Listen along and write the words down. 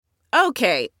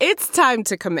Okay, it's time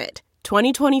to commit.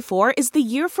 2024 is the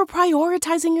year for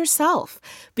prioritizing yourself.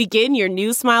 Begin your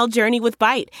new smile journey with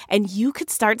Byte, and you could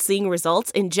start seeing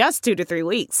results in just 2 to 3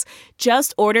 weeks.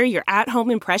 Just order your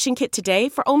at-home impression kit today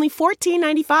for only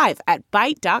 $14.95 at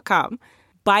Byte.com.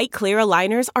 Byte Clear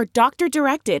aligners are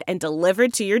doctor-directed and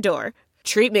delivered to your door.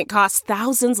 Treatment costs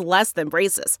thousands less than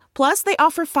braces. Plus, they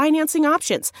offer financing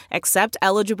options, accept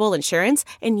eligible insurance,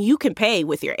 and you can pay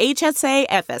with your HSA,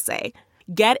 FSA.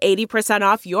 Get 80%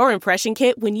 off your impression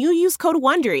kit when you use code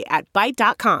WONDERY at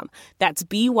Byte.com. That's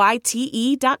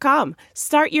BYTE.com.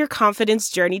 Start your confidence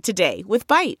journey today with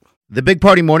Byte. The Big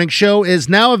Party Morning Show is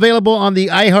now available on the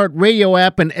iHeartRadio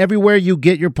app and everywhere you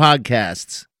get your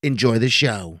podcasts. Enjoy the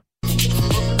show.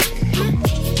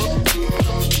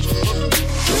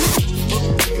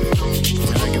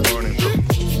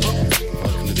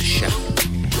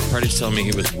 Party's telling me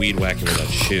he was weed whacking without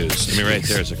shoes. I mean, right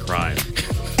there is a crime.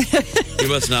 He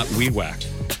was not weed whacked.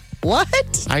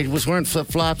 What? I was wearing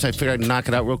flip-flops. I figured I'd knock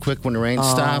it out real quick when the rain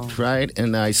stopped, right?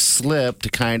 And I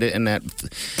slipped kind of in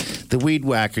the weed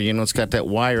whacker, it's got that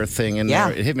wire thing in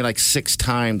there. It hit me like 6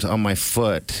 times on my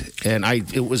foot. And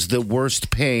it was the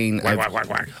worst pain.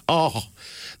 Whack. Oh,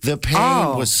 the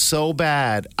pain was so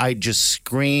bad. I just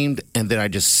screamed, and then I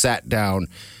just sat down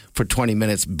for 20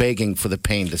 minutes begging for the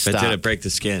pain to stop. But did it break the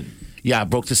skin? Yeah, I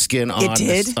broke the skin on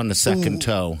the second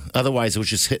toe. Otherwise, it was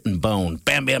just hitting bone.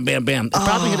 Bam, bam, bam, bam. I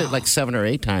probably hit it like 7 or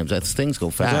 8 times. Things go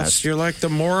fast. You're like the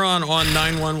moron on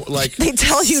 911. Like they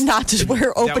tell you not to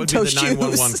wear open-toe shoes. That would be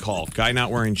the 911 call. Guy not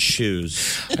wearing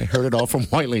shoes. I heard it all from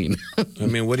Wileen. I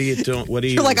mean, what are you doing?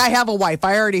 You're like, I have a wife.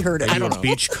 I already heard it. Are you a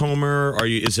beachcomber?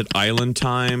 Is it island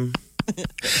time?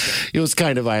 It was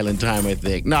kind of island time, I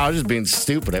think. No, I was just being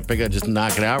stupid. I figured I'd just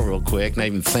knock it out real quick, not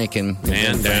even thinking.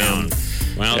 Man down.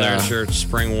 Well, there's your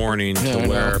spring warning to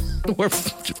wear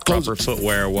proper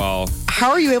footwear while...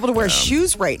 How are you able to wear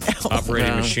shoes right now?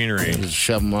 Operating machinery. Just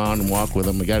shove them on and walk with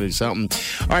them. We got to do something.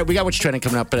 All right, we got what's trending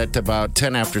coming up at about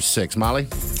 10 after 6. Molly?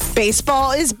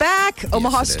 Baseball is back.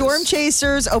 Omaha Storm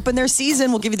Chasers open their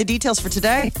season. We'll give you the details for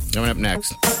today. Coming up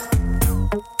next.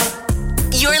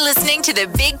 You're listening to the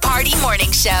Big Party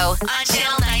Morning Show on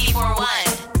Channel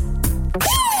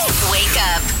 94.1. Wake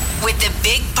up with the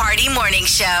Big Party Morning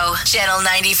Show, Channel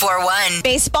 94.1.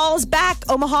 Baseball is back.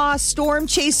 Omaha Storm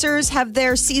Chasers have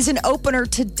their season opener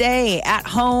today at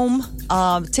home.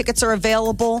 Tickets are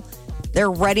available.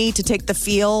 They're ready to take the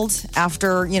field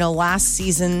after, last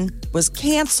season was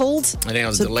canceled. I think it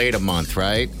was delayed a month,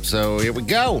 right? So here we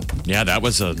go. Yeah, that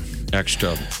was an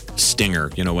extra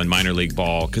stinger, when minor league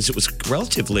ball, because it was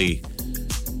relatively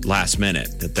last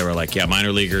minute that they were like,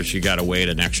 minor leaguers, you got to wait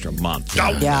an extra month.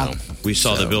 Yeah. We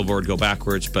saw the billboard go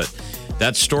backwards, but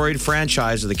that storied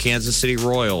franchise of the Kansas City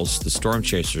Royals, the Storm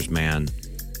Chasers, man,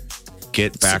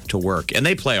 get back to work. And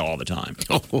they play all the time.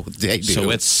 Oh, they do.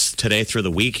 So it's today through the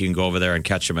week. You can go over there and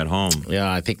catch them at home.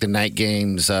 Yeah, I think the night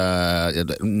games,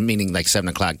 meaning like 7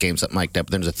 o'clock games, something like that.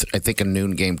 But there's, I think, a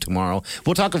noon game tomorrow.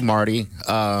 We'll talk with Martie.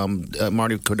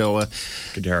 Martie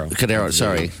Cordero,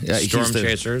 sorry. Storm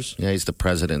Chasers. Yeah, he's the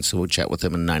president. So we'll chat with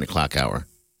him in the 9 o'clock hour.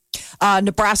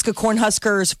 Nebraska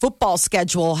Cornhuskers football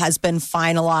schedule has been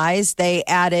finalized. They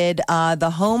added the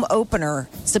home opener.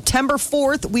 September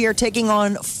 4th, we are taking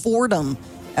on Fordham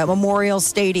at Memorial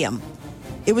Stadium.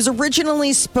 It was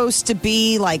originally supposed to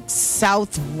be like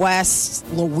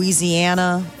southwest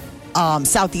Louisiana,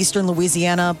 southeastern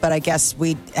Louisiana, but I guess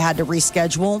we had to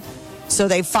reschedule. So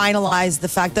they finalized the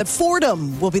fact that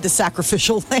Fordham will be the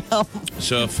sacrificial lamb.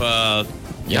 So if,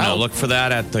 look for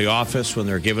that at the office when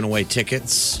they're giving away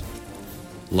tickets.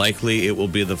 Likely it will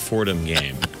be the Fordham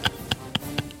game.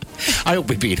 I hope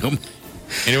we beat them.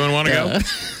 Anyone want to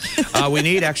go? We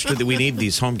need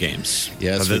these home games.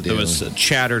 Yes, we do. There was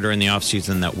chatter during the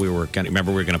offseason that we were going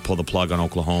to pull the plug on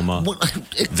Oklahoma.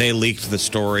 They leaked the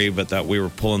story, but that we were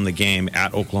pulling the game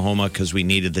at Oklahoma because we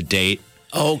needed the date.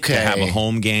 Okay. To have a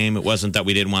home game. It wasn't that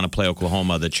we didn't want to play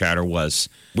Oklahoma. The chatter was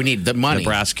we need the money.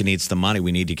 Nebraska needs the money.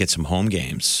 We need to get some home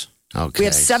games. Okay. We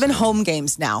have 7 home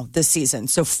games now this season.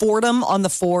 So Fordham on the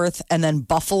 4th, and then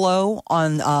Buffalo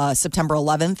on September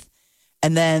 11th,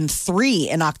 and then 3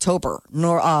 in October.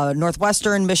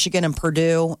 Northwestern, Michigan, and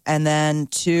Purdue, and then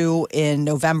 2 in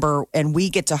November. And we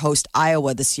get to host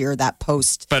Iowa this year, that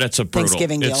post But it's a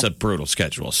Thanksgiving brutal, deal. It's a brutal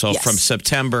schedule. So Yes. from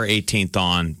September 18th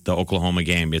on, the Oklahoma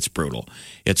game, it's brutal.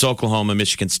 It's Oklahoma,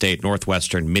 Michigan State,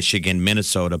 Northwestern, Michigan,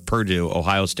 Minnesota, Purdue,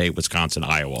 Ohio State, Wisconsin,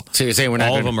 Iowa. So you're saying we're not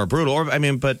all of them are brutal.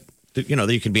 But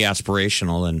you can be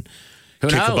aspirational and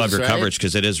kick above your coverage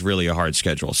because it is really a hard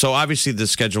schedule. So obviously the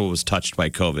schedule was touched by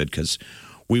COVID because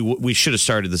We should have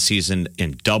started the season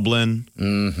in Dublin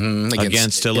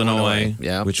against Illinois,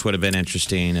 which would have been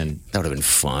interesting. And that would have been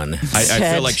fun.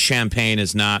 I feel like Champagne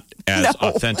is not as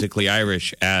authentically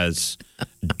Irish as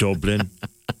Dublin.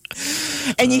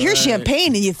 And you hear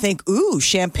champagne and you think, ooh,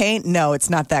 champagne. No, it's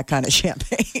not that kind of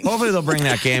champagne. Hopefully they'll bring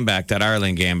that game back, that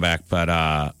Ireland game back.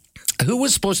 But who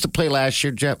was supposed to play last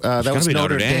year, Jeff? That was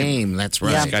Notre Dame. That's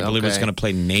right. I believe was going to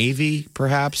play Navy,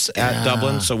 perhaps, at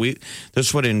Dublin. So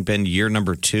this would have been year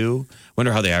number 2.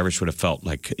 Wonder how the Irish would have felt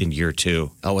like in year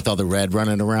 2. Oh, with all the red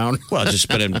running around? Well, just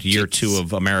been in year 2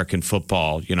 of American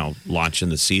football, launching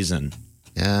the season.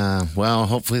 Yeah. Well,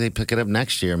 hopefully they pick it up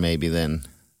next year, maybe then.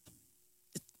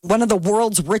 One of the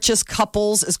world's richest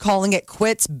couples is calling it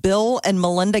quits. Bill and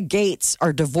Melinda Gates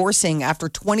are divorcing after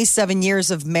 27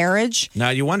 years of marriage. Now,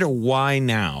 you wonder why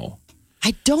now?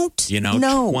 I don't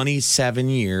know. 27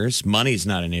 years. Money's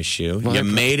not an issue. You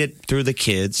made it through the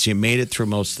kids. You made it through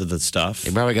most of the stuff.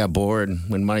 They probably got bored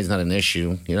when money's not an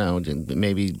issue.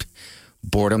 Maybe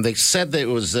boredom. They said that it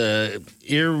was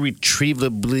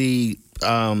irretrievably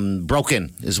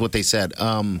broken, is what they said.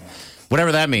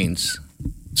 Whatever that means.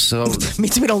 So it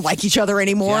means we don't like each other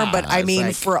anymore. But I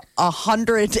mean, for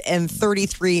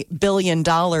 $133 billion,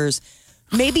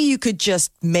 maybe you could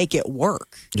just make it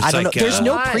work. I don't know. There's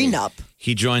no prenup.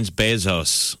 He joins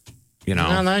Bezos, he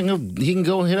can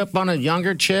go hit up on a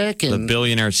younger chick. And the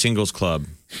billionaire singles club.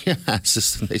 Yeah, it's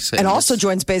just, they say. And also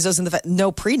joins Bezos in the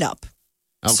no prenup.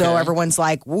 Okay. So everyone's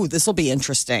like, "Ooh, this will be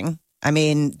interesting." I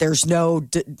mean, there's no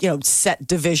set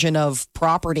division of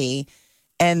property.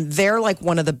 And they're like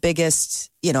one of the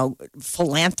biggest,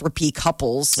 philanthropy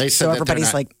couples. They said so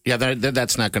everybody's like,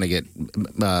 that's not going to get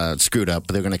screwed up.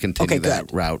 They're going to continue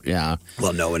that route. Yeah.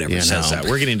 Well, no one ever says that.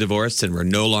 We're getting divorced, and we're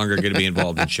no longer going to be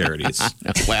involved in charities.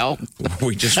 Well,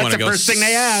 we just want to go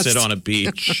sit on a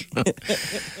beach.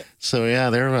 So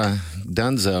they're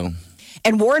donezo.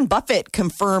 And Warren Buffett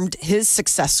confirmed his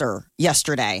successor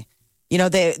yesterday.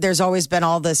 There's always been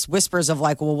all this whispers of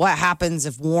like, well, what happens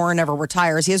if Warren ever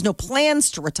retires? He has no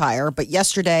plans to retire. But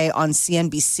yesterday on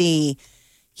CNBC,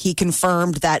 he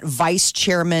confirmed that Vice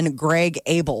Chairman Greg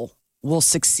Abel will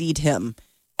succeed him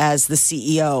as the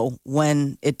CEO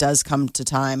when it does come to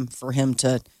time for him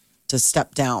to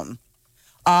step down.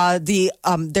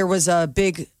 There was a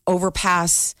big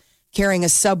overpass carrying a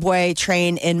subway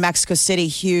train in Mexico City,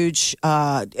 huge.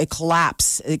 It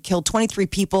collapsed. It killed 23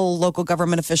 people. Local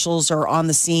government officials are on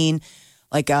the scene.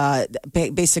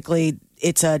 Basically,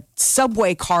 it's a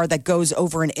subway car that goes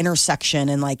over an intersection,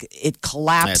 and it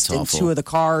collapsed, and 2 of the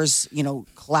cars,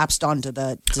 collapsed onto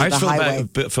the highway. I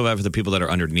feel bad for the people that are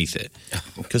underneath it,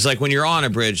 because when you're on a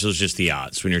bridge, those are just the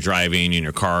odds. When you're driving in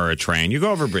your car or a train, you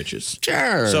go over bridges.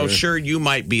 Sure. So you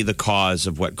might be the cause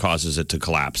of what causes it to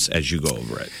collapse as you go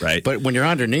over it, right? But when you're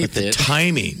underneath the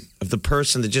timing of the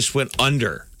person that just went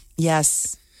under.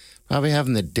 Yes. Probably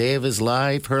having the day of his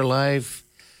life, her life.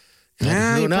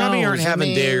 You probably aren't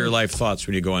having day of your life thoughts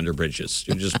when you go under bridges.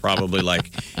 You're just probably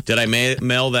like, did I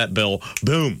mail that bill?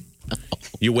 Boom.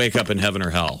 You wake up in heaven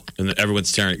or hell, and everyone's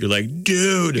staring at you like,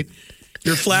 dude,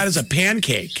 you're flat as a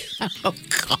pancake. Oh,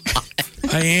 God.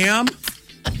 I am?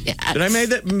 Yes. Did I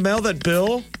mail that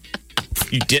bill?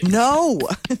 You didn't. No.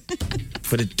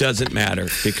 But it doesn't matter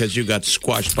because you got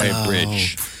squashed by a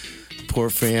bridge. Poor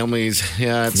families.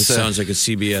 Yeah, it sounds like a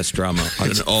CBS drama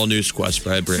on an all-new Squash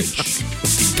by a Bridge.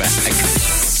 We'll be back.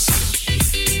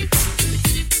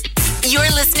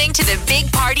 You're listening to the Big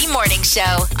Party Morning Show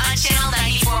on Channel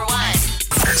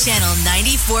 94.1. Channel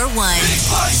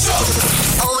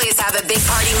 94.1. Always have a Big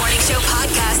Party Morning Show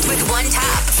podcast with one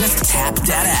tap. Just tap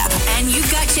that app. And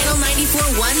you've got Channel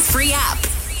 94.1's free app.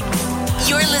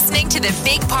 You're listening to the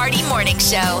Big Party Morning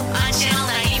Show on Channel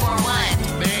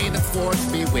 94.1. May the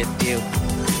 4th be with you.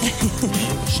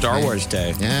 Star Wars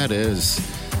Day. Yeah, it is.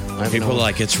 People are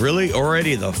like, it's really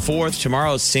already the 4th.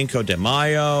 Tomorrow's Cinco de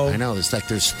Mayo. I know. It's like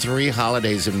there's 3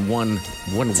 holidays in one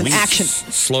week. An action.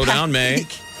 Slow down, May.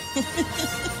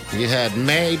 You had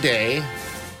May Day,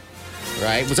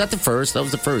 right? Was that the first? That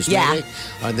was the first. Yeah. May Day?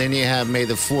 And then you have May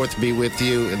the 4th be with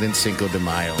you, and then Cinco de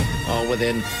Mayo. All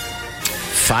within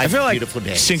 5 beautiful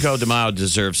days. Cinco de Mayo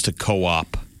deserves to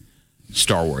co-op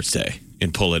Star Wars Day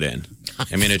and pull it in.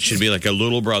 I mean, it should be like a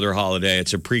little brother holiday.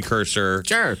 It's a precursor.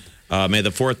 Sure. May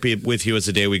the 4th be with you as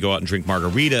the day we go out and drink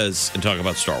margaritas and talk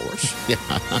about Star Wars. Yeah.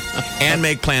 And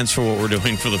make plans for what we're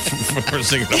doing for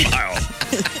Cinco de Mayo.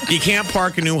 You can't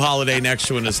park a new holiday next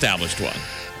to an established one.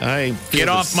 Get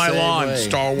off my lawn,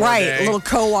 Star Wars Right, Day. a little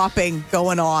co-oping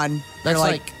going on. That's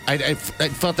I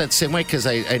felt that same way because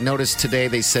I noticed today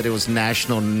they said it was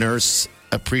National Nurse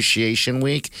Appreciation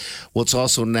Week. Well, it's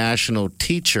also National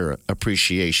Teacher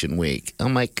Appreciation Week.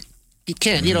 I'm like, You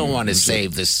can't. You don't want to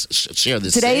save this. Share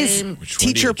this. Today's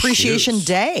Teacher Appreciation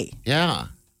Day. Yeah.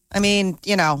 I mean,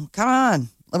 come on.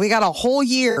 We got a whole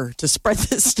year to spread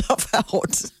this stuff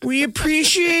out. We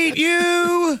appreciate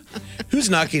you. Who's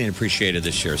not getting appreciated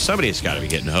this year? Somebody's got to be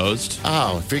getting hosed.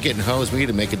 Oh, if you're getting hosed, we need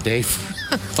to make a day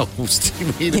for host.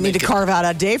 We need to carve out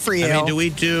a day for you. I mean, do we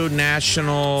do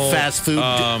National Fast Food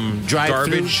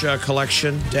Garbage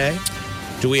Collection Day?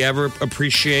 Do we ever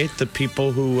appreciate the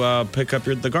people who pick up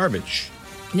the garbage?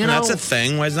 That's a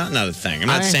thing. Why is that not a thing? I'm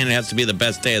not saying it has to be the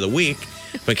best day of the week,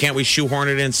 but can't we shoehorn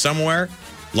it in somewhere?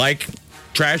 Like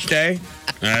Trash Day?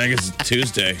 I think it's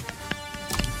Tuesday.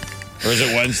 Or is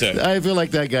it Wednesday? I feel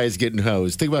like that guy's getting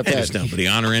hosed. Think about that. There's nobody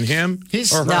honoring him.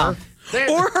 Or her.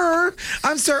 Or her.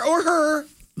 I'm sorry, or her.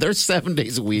 They're 7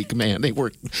 days a week, man. They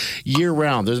work year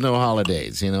round. There's no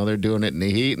holidays. They're doing it in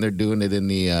the heat and they're doing it in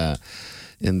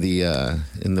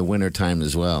the winter time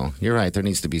as well. You're right. There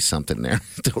needs to be something there.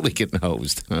 Totally getting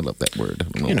hosed. I love that word.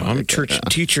 I'm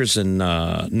teachers and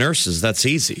nurses. That's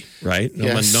easy, right?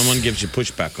 No one gives you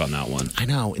pushback on that one. I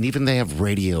know, and even they have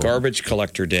radio. Garbage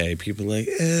collector day. People are like,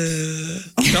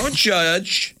 don't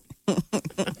judge. Do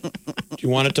you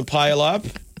want it to pile up?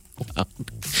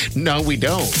 No, we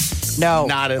don't. No,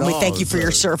 not at all. We thank you for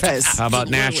your service. How about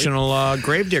National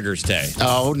Gravediggers Day?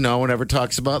 Oh, no one ever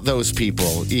talks about those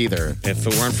people either. If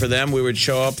it weren't for them, we would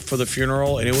show up for the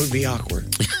funeral and it would be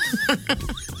awkward.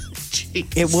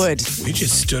 It would. We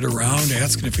just stood around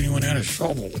asking if anyone had a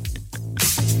shovel.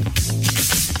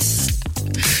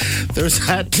 There's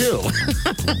that too.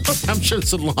 I'm sure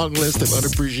it's a long list of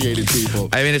unappreciated people.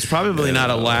 I mean, it's probably not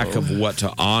a lack of what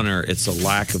to honor. It's a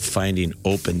lack of finding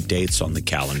open dates on the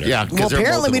calendar. Yeah. Well,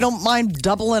 apparently we don't mind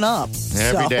doubling up.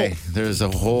 Every day. There's a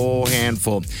whole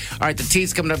handful. All right, the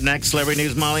tea's coming up next. Celebrity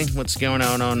News, Molly. What's going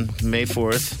on May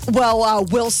 4th? Well,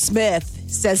 Will Smith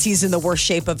says he's in the worst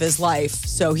shape of his life.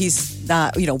 So he's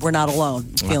not, we're not alone.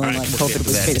 Feeling like COVID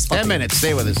was made us 10 minutes.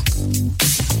 Stay with us.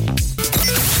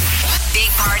 Big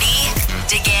Party,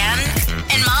 DeGan,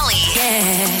 and Molly.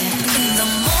 In the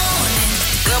morning.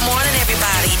 Good morning,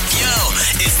 everybody. Yo,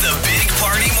 it's the Big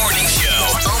Party Morning Show.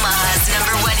 Omaha's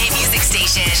 #1 hit music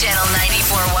station, Channel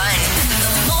 94.1. In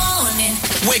the morning.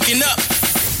 Waking up.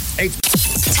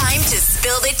 Time to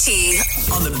spill the tea.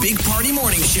 On the Big Party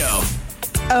Morning Show.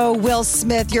 Oh, Will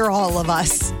Smith, you're all of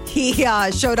us. He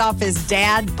showed off his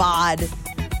dad bod.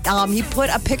 He put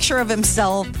a picture of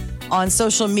himself on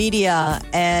social media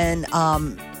and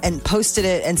posted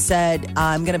it and said,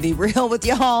 I'm going to be real with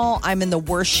y'all. I'm in the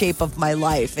worst shape of my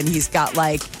life. And he's got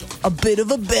like a bit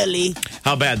of a belly.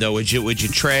 How bad though? Would you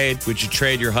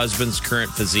trade your husband's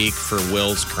current physique for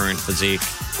Will's current physique?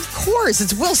 Of course,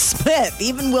 it's Will Smith.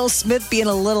 Even Will Smith being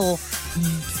a little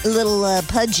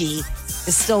pudgy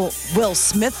is still Will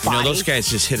Smith body. Those guys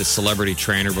just hit a celebrity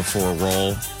trainer before a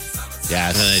role. Yeah.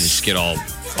 And they just get all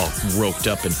roped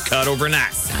up and cut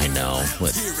overnight. I know.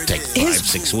 Take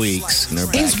 5-6 weeks. And they're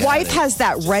back his wife has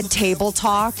that Red Table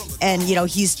Talk, and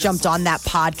he's jumped on that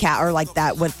podcast or like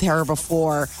that with her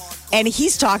before, and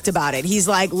he's talked about it. He's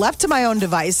like, left to my own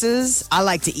devices, I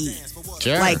like to eat.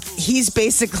 Sure. Like he's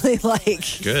basically like,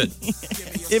 good.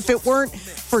 If it weren't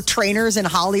for trainers in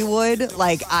Hollywood,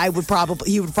 like he would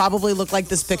probably look like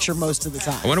this picture most of the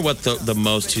time. I wonder what the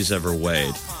most he's ever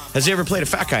weighed. Has he ever played a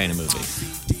fat guy in a movie?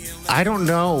 I don't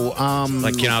know.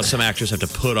 Some actors have to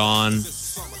put on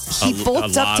he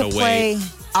bulked up to play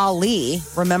Ali,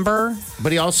 remember?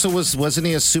 But he also wasn't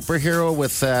he a superhero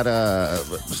with that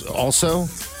also?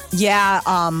 Yeah,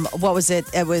 what was it?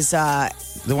 It was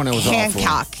the one that was Hancock.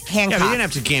 awful. Yeah, but he didn't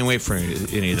have to gain weight for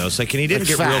any of those. And he didn't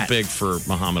get fat. real big for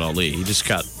Muhammad Ali. He just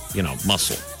got,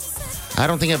 muscle. I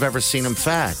don't think I've ever seen him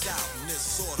fat.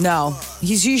 No,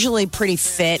 he's usually pretty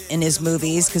fit in his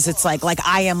movies because it's like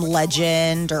I Am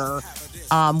Legend or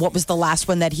what was the last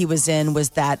one that he was in?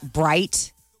 Was that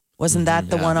Bright? Wasn't that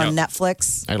the one on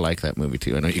Netflix? I like that movie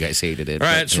too. I know you guys hated it. All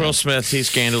right, it's Will Smith. He's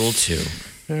gained a little too.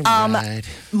 Right.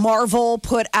 Marvel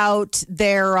put out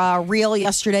their reel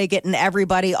yesterday, getting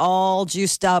everybody all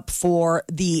juiced up for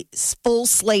the full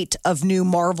slate of new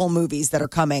Marvel movies that are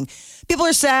coming. People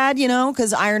are sad,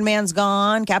 because Iron Man's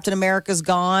gone, Captain America's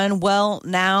gone. Well,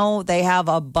 now they have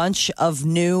a bunch of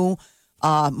new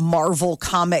Marvel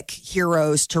comic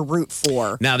heroes to root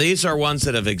for. Now, these are ones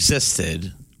that have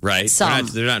existed, right?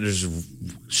 They're not just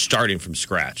starting from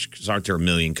scratch, because aren't there a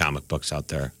million comic books out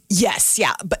there? Yes,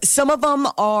 yeah. But some of them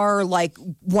are like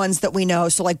ones that we know.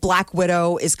 So like Black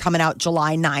Widow is coming out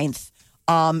July 9th.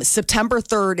 September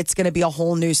 3rd, it's going to be a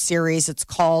whole new series. It's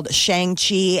called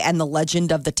Shang-Chi and the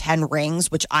Legend of the Ten Rings,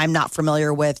 which I'm not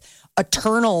familiar with.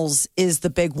 Eternals is the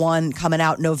big one coming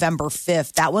out November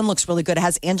 5th. That one looks really good. It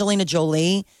has Angelina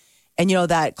Jolie And you know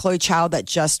that Chloe Chow that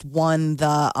just won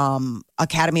the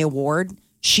Academy Award,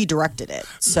 she directed it.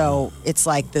 So it's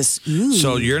like this. Ooh.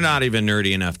 So you're not even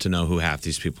nerdy enough to know who half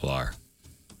these people are.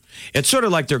 It's sort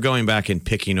of like they're going back and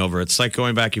picking over. It's like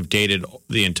going back, you've dated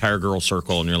the entire girl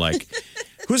circle, and you're like,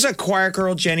 who's that quiet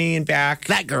girl, Jenny, in back?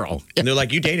 That girl. And they're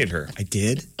like, you dated her. I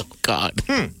did? Oh, God.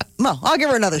 Well, I'll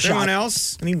give her another shot. Anyone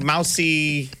else? Any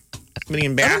mousy, somebody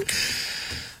in back?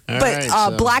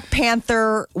 But Black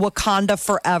Panther, Wakanda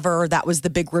Forever, that was the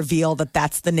big reveal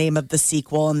that's the name of the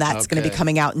sequel, and that's going to be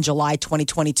coming out in July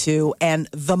 2022. And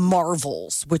The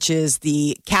Marvels, which is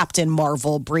the Captain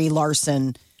Marvel, Brie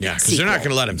Larson. Yeah, because they're not going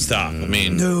to let him stop. I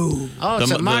mean, no. Oh,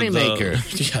 it's a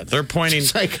moneymaker. Yeah, they're pointing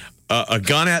like a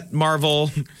gun at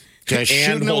Marvel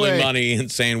and holding money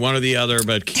and saying one or the other,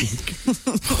 but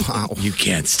you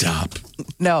can't stop.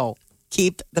 No.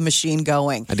 Keep the machine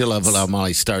going. I do love how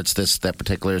Molly starts that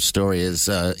particular story is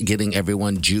getting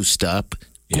everyone juiced up.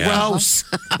 Yeah. Gross.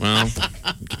 Well,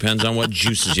 depends on what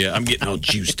juices you. I'm getting all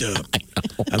juiced up.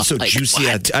 I'm so juicy.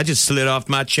 I just slid off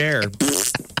my chair.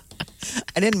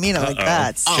 I didn't mean it like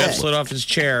that. Jeff slid off his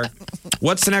chair.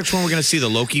 What's the next one we're going to see? The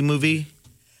Loki movie?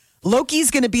 Loki's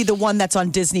going to be the one that's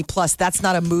on Disney Plus. That's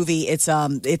not a movie. It's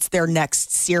their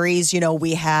next series. You know,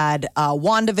 we had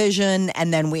WandaVision,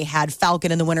 and then we had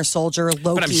Falcon and the Winter Soldier.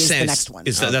 Loki is the next one.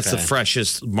 That's the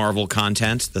freshest Marvel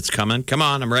content that's coming? Come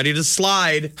on, I'm ready to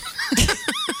slide.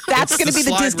 That's going to be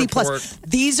the Disney report. Plus.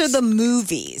 These are the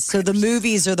movies. So the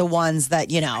movies are the ones that,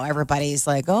 you know, everybody's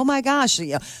like, oh my gosh.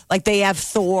 You know, like they have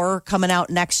Thor coming out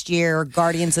next year,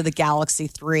 Guardians of the Galaxy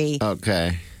 3.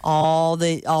 Okay. All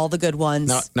the good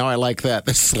ones. No, I like that.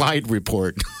 The slide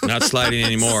report. Not sliding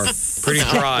anymore. Pretty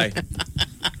dry.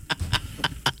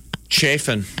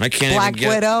 Chafing. I can't Black even get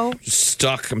Widow.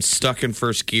 stuck. I'm stuck in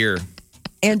first gear.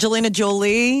 Angelina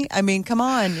Jolie. I mean, come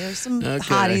on. There's some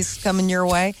hotties coming your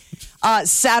way.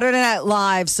 Saturday Night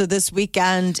Live. So this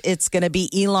weekend, it's going to be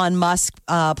Elon Musk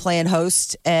playing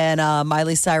host and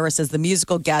Miley Cyrus as the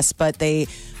musical guest, but they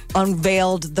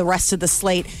unveiled the rest of the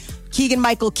slate.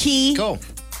 Keegan-Michael Key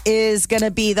is going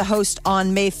to be the host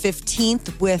on May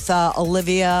 15th with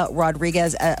Olivia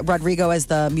Rodrigo as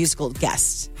the musical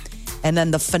guest. And then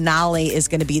the finale is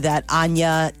going to be that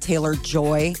Anya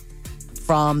Taylor-Joy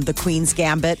from The Queen's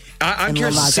Gambit. I'm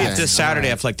curious to see if this Saturday,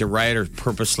 if like the writers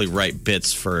purposely write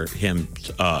bits for him,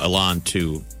 Elon,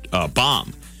 to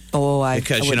bomb.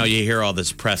 Because, you know, you hear all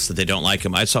this press that they don't like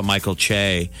him. I saw Michael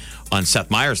Che on Seth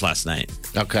Meyers last night.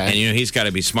 Okay. And, you know, he's got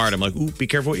to be smart. I'm like, ooh, be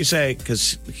careful what you say.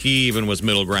 Because he even was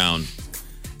middle ground.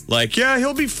 Like, yeah,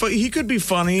 he could be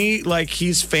funny. Like,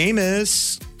 he's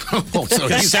famous. So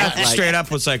Seth straight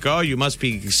up was like, oh, you must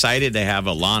be excited to have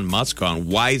Elon Musk on.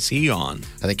 Why is he on?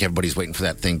 I think everybody's waiting for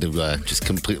that thing to just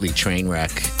completely train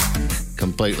wreck.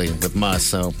 Completely with Musk.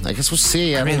 So I guess we'll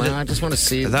see. I mean, I just want to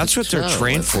see. That's what they're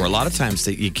trained for. A lot of times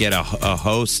that you get a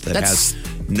host that has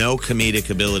no comedic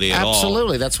ability at all.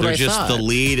 Absolutely. That's what I thought. They're just the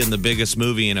lead in the biggest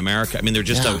movie in America. I mean, they're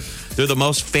just they're the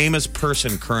most famous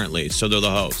person currently, so they're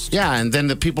the host. Yeah, and then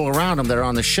the people around them that are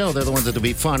on the show, they're the ones that will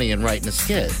be funny and writing a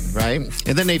skit, right?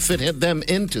 And then they fit them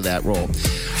into that role. All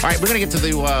right, we're going to get to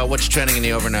the what's trending in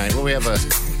the overnight. Well, we have a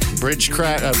bridge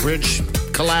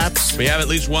collapse. We have at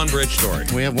least one bridge story.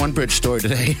 We have one bridge story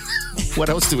today. What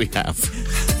else do we have?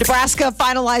 Nebraska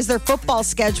finalized their football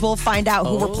schedule. Find out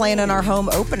who we're playing in our home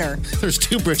opener. There's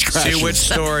 2 bridge crashes. See which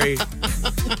story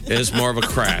is more of a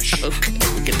crash. Okay,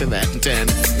 we'll get to that in 10.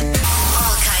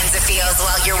 All kinds of feels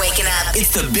while you're waking up.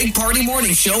 It's the Big Party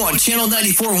Morning Show on Channel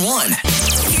 94.1.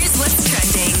 Here's what's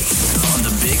trending On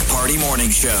the Big Party Morning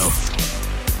Show.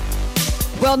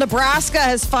 Well, Nebraska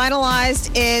has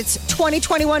finalized its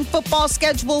 2021 football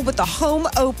schedule with a home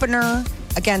opener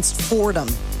against Fordham.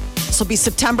 This will be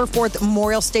September 4th at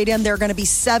Memorial Stadium. There are going to be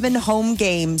 7 home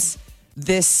games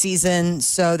this season.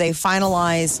 So they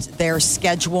finalized their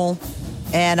schedule.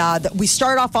 And we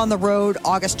start off on the road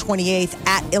August 28th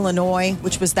at Illinois,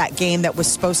 which was that game that was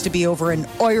supposed to be over in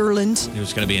Ireland. It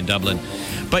was going to be in Dublin.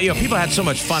 But, you know, people had so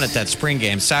much fun at that spring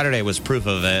game. Saturday was proof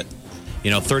of it. You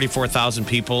know, 34,000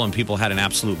 people, and people had an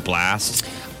absolute blast.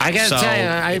 I got to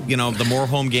tell you, you know, the more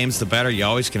home games, the better. You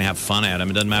always can have fun at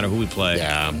them. It doesn't matter who we play.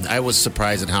 Yeah, I was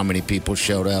surprised at how many people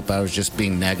showed up. I was just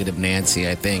being negative Nancy,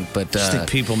 I think. But I just think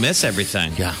people miss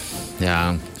everything.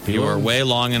 Yeah. You were away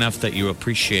long enough that you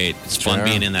appreciate. It's fun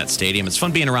being in that stadium. It's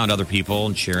fun being around other people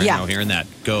and cheering, you know, hearing that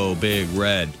Go Big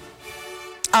Red.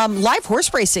 Live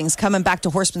horse racing's coming back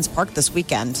to Horseman's Park this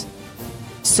weekend.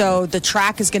 So the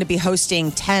track is going to be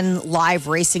hosting 10 live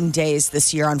racing days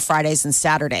this year on Fridays and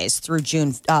Saturdays through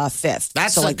June 5th.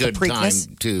 That's so, a good time,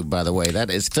 too, by the way. That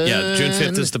is fun. Yeah, June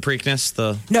 5th is the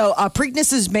Preakness. No,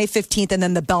 Preakness is May 15th, and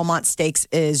then the Belmont Stakes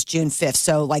is June 5th.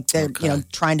 So, like, they're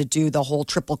trying to do the whole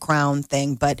Triple Crown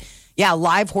thing. But, yeah,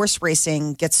 live horse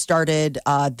racing gets started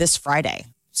this Friday.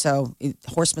 So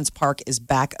Horseman's Park is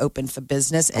back open for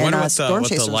business. I wonder and, what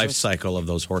the life cycle of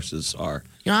those horses are.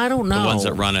 Yeah, I don't know. The ones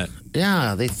that run it.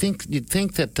 Yeah, you'd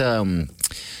think that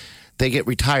they get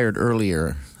retired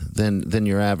earlier than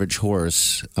your average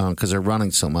horse because they're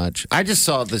running so much. I just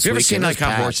saw this. Have you ever seen weekend,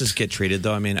 how horses get treated?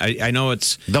 Though I mean, I know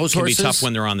it can be tough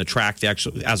when they're on the track. They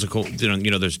actually,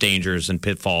 there's dangers and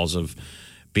pitfalls of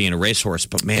being a racehorse.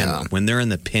 But man, when they're in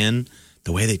the pen.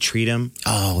 The way they treat them,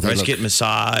 they get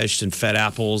massaged and fed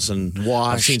apples and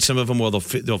washed. I've seen some of them where they'll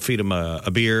feed them a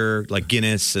beer like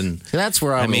Guinness and that's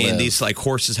where I mean live. These like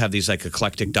horses have these like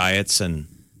eclectic diets and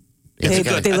they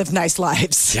live nice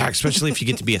lives. Yeah, especially if you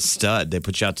get to be a stud, they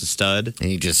put you out to stud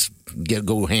and you just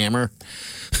go hammer.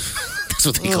 That's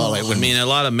what they call it. I mean, a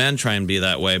lot of men try and be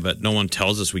that way, but no one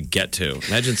tells us we get to.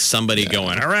 Imagine somebody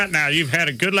going, "All right, now you've had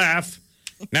a good laugh.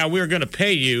 Now we're going to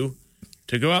pay you."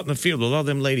 To go out in the field with all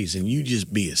them ladies and you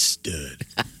just be a stud.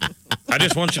 I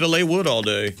just want you to lay wood all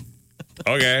day.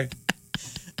 Okay.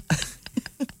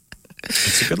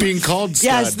 Being called stud.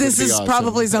 Yes, this is awesome.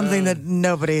 Probably something that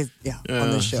nobody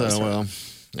on the show.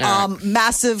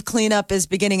 Massive cleanup is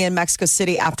beginning in Mexico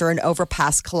City after an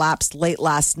overpass collapsed late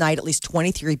last night. At least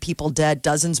 23 people dead,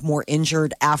 dozens more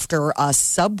injured after a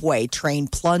subway train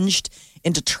plunged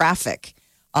into traffic.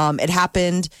 It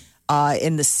happened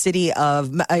in the city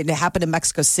of, it happened in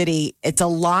Mexico City. It's a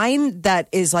line that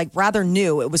is like rather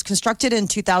new. It was constructed in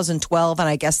 2012, and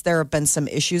I guess there have been some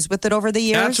issues with it over the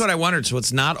years. That's what I wondered. So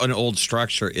it's not an old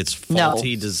structure. It's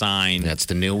faulty design. That's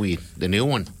the new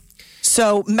one.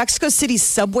 So Mexico City's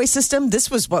subway system, this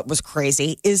was what was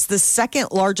crazy, is the second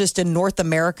largest in North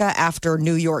America after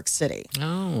New York City.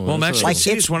 Oh, well, Mexico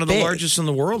City is one of the largest in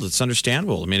the world. It's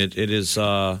understandable. I mean, it is,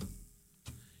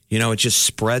 it just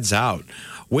spreads out.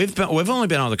 We've only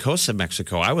been on the coast of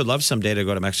Mexico. I would love someday to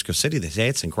go to Mexico City. They say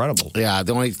it's incredible. Yeah,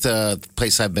 the only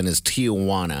place I've been is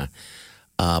Tijuana.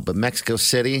 But Mexico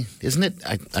City, isn't it?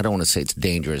 I don't want to say it's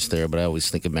dangerous there, but I always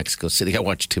think of Mexico City. I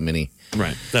watch too many.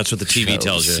 Right. That's what the TV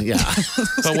tells you. Yeah.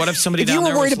 But what if somebody if you down were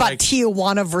there worried was about like,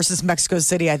 Tijuana versus Mexico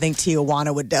City, I think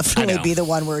Tijuana would definitely be the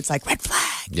one where it's like red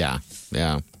flag. Yeah.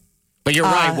 But you're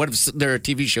right. What if there are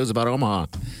TV shows about Omaha?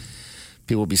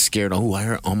 People will be scared. Oh, I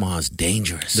heard Omaha's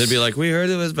dangerous. They'd be like, we heard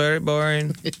it was very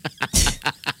boring.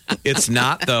 It's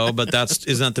not though, but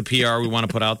isn't that the PR we want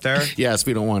to put out there? Yes,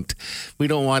 we don't want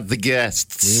the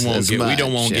guests. We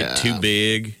don't want to get too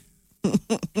big.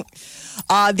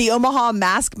 The Omaha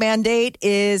mask mandate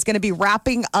is going to be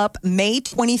wrapping up May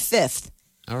 25th.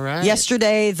 All right.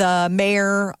 Yesterday, the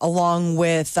mayor, along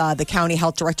with the county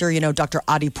health director, Dr.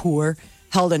 Adipur,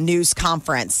 held a news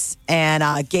conference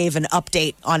and gave an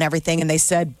update on everything. And they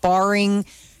said, barring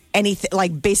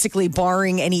anything, basically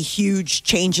barring any huge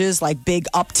changes, like big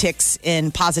upticks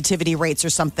in positivity rates or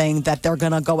something, that they're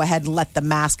going to go ahead and let the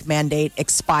mask mandate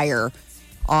expire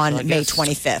on May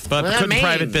 25th. But couldn't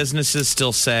private businesses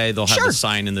still say they'll have a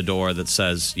sign in the door that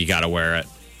says you got to wear it?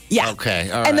 Yeah.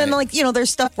 Okay. All right. And then, there's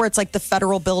stuff where it's like the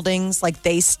federal buildings,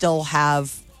 they still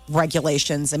have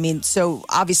regulations. I mean, so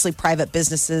obviously private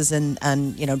businesses and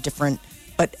different,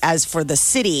 but as for the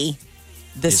city,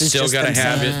 this is still just got to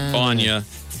have saying, it on you.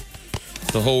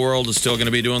 The whole world is still going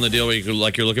to be doing the deal where you're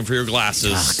looking for your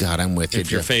glasses. Oh, God, I'm with you.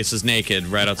 If your face is naked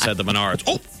right outside the Menards.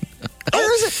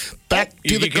 Where is it? Back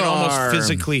to the You can almost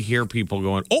physically hear people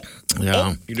going,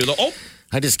 Yeah. You do the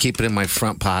I just keep it in my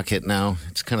front pocket now.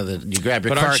 It's kind of you grab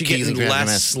your But car aren't you keys getting and grab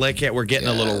less slick yet? We're getting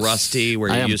a little rusty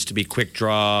where you used to be quick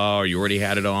draw or you already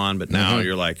had it on, but now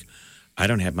you're like, I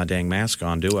don't have my dang mask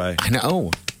on, do I? I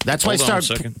know. That's why I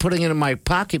started putting it in my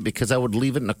pocket because I would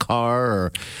leave it in the car.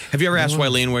 Or have you ever asked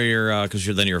Wileen where you're, because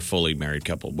you're a fully married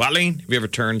couple. Wileen, have you ever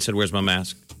turned and said, where's my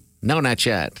mask? No, not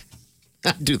yet.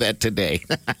 I'll do that today.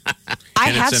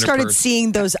 I have started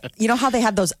seeing those, how they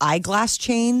have those eyeglass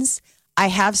chains? I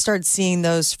have started seeing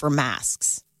those for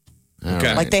masks.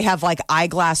 Okay. Like they have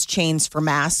eyeglass chains for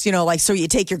masks, so you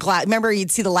take your glass. Remember,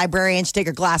 you'd see the librarian, she'd take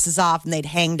her glasses off and they'd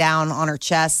hang down on her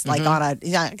chest,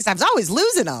 because I was always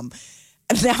losing them.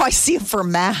 And now I see them for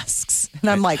masks. And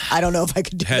I'm like, I don't know if I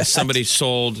could do that. Has somebody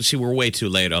sold, see, we're way too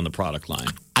late on the product line.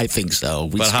 I think so.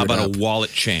 But how about a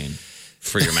wallet chain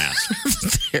for your mask?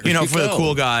 for the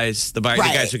cool guys, the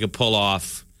guys who could pull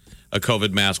off a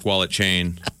COVID mask wallet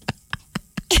chain.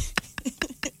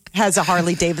 Has a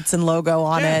Harley Davidson logo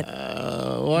on it.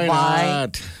 Well, Why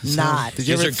not? Not. Did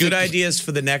you These ever are good think- ideas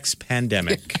for the next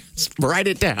pandemic. Write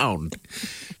it down.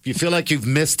 If you feel like you've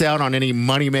missed out on any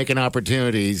money-making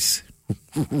opportunities,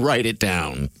 write it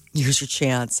down. Here's your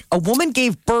chance. A woman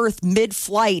gave birth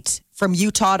mid-flight from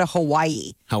Utah to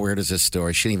Hawaii. How weird is this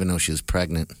story? She didn't even know she was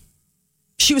pregnant.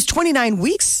 She was 29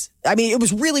 weeks. I mean, it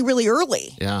was really, really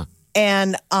early. Yeah.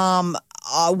 And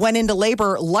went into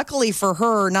labor. Luckily for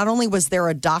her, not only was there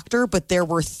a doctor, but there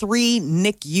were 3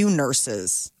 NICU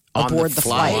nurses On aboard the the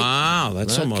flight. flight. Wow,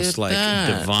 that's Look almost at like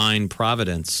that. divine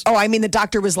providence. Oh, I mean, the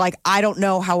doctor was like, I don't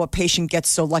know how a patient gets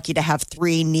so lucky to have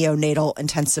 3 neonatal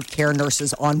intensive care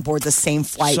nurses on board the same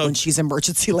flight So when she's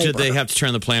emergency labor. Did they have to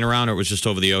turn the plane around, or it was just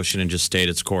over the ocean and just stayed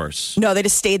its course? No, they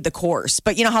just stayed the course.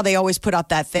 But you know how they always put out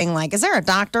that thing like, is there a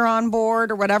doctor on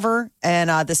board or whatever? And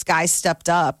this guy stepped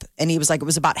up and he was like, it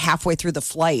was about halfway through the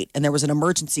flight and there was an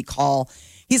emergency call.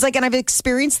 He's like, and I've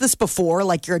experienced this before.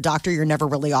 Like, you're a doctor, you're never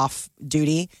really off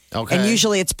duty. Okay. And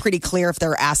usually it's pretty clear if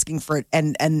they're asking for it.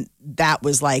 And that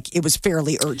was like, it was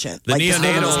fairly urgent. The like, this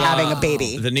woman was neonatal, having a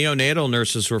baby. The neonatal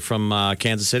nurses were from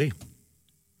Kansas City.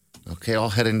 Okay, all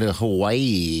heading to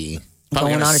Hawaii.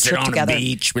 Going gonna on a sit trip on together.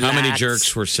 beach, How many relax.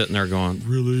 jerks were sitting there going,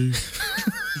 really?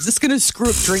 Is this going to screw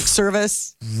up drink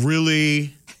service?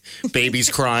 Really? Baby's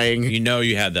crying. You know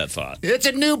you had that thought. It's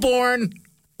a newborn.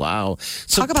 Wow.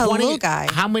 So Talk about a little guy.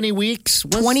 How many weeks?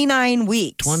 29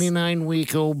 weeks.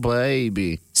 29-week-old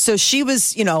baby. So she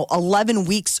was, 11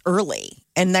 weeks early.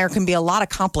 And there can be a lot of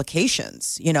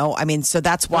complications, I mean, so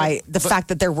that's why the fact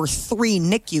that there were 3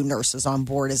 NICU nurses on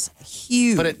board is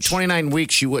huge. But at 29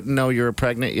 weeks, you wouldn't know you were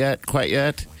pregnant quite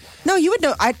yet? No, you would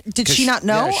know. Did she not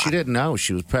know? Yeah, she didn't know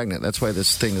she was pregnant. That's why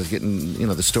this thing is getting,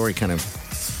 the story kind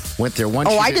of went there. Once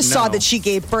I she just didn't saw know. that she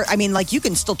gave birth. I mean, like, you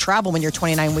can still travel when you're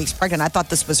 29 weeks pregnant. I thought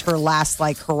this was her last,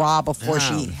 hurrah before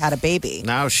she had a baby.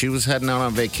 Now she was heading out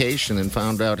on vacation and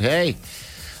found out, hey.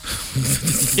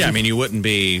 Yeah, I mean, you wouldn't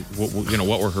be,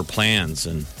 what were her plans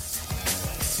in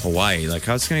Hawaii? Like,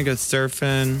 I was going to go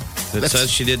surfing. It says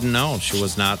she didn't know. She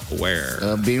was not aware.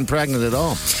 Being pregnant at all.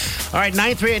 All right,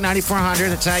 938-9400.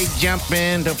 That's how you jump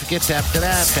in. Don't forget, tap.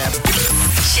 Channel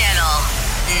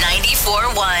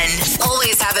 94.1.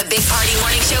 Always have a Big Party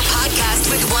Morning Show podcast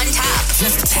with one tap.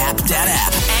 Just tap that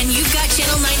app. And you've got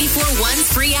Channel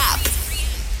 94.1's free app.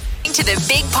 To the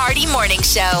Big Party Morning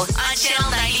Show on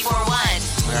Channel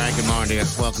 94.1. All right, good morning.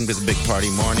 Welcome to the Big Party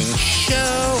Morning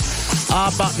Show.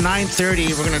 About 9:30,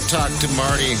 we're going to talk to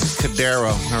Martie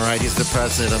Cadero. All right, he's the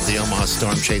president of the Omaha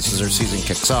Storm Chasers. Their season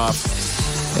kicks off.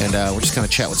 And we're just going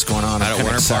to get what's going on. Out I'm at kind of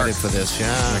Winter excited Park. for this.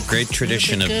 Yeah. A great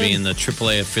tradition of being the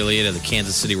AAA affiliate of the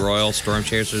Kansas City Royal Storm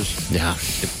Chasers. Yeah.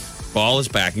 Ball is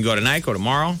back. You can go tonight, go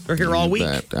tomorrow. They're here all week.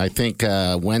 But I think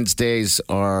Wednesdays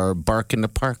are Bark in the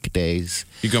Park days.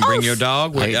 You can bring your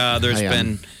dog. There's I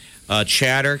been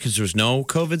chatter because there's no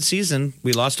COVID season.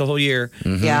 We lost a whole year.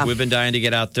 Mm-hmm. Yeah. We've been dying to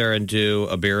get out there and do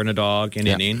a beer and a dog in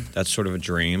inning. That's sort of a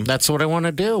dream. That's what I want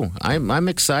to do. I'm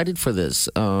excited for this.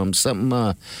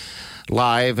 Something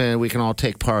live and we can all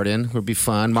take part in. Would be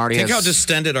fun. Martie Think has... how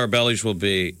distended our bellies will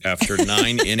be after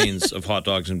 9 innings of hot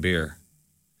dogs and beer.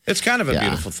 It's kind of a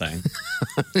beautiful thing.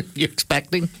 You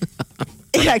expecting?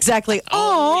 Yeah, exactly.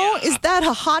 Oh, Is that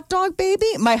a hot dog baby?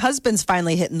 My husband's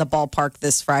finally hitting the ballpark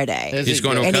this Friday. He's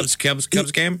going to a And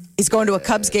Cubs game? He's going to a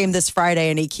Cubs game this Friday,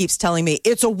 and he keeps telling me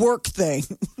it's a work thing.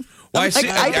 Well, I'm like,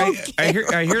 I don't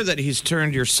I hear that he's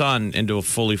turned your son into a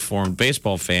fully formed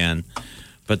baseball fan,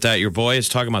 but that your boy is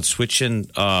talking about switching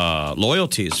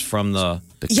loyalties from the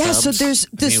Yeah, so Cubs? there's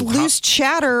this loose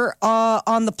chatter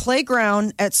on the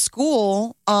playground at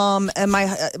school, and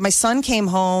my son came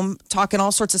home talking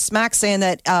all sorts of smack, saying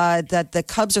that that the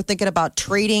Cubs are thinking about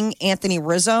trading Anthony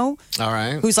Rizzo, All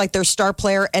right. who's like their star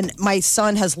player. And my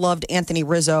son has loved Anthony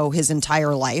Rizzo his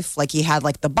entire life. Like, he had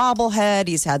like the bobblehead,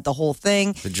 he's had the whole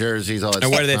thing. The jerseys, all that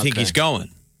And where do they stuff. think Okay. he's going?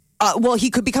 Well, he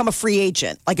could become a free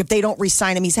agent. Like, if they don't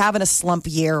re-sign him, he's having a slump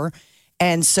year.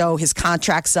 And so his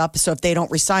contract's up. So if they don't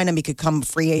resign him, he could become a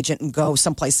free agent and go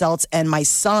someplace else. And my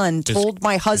son told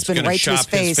my husband He's gonna right to his shop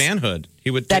face fanhood. He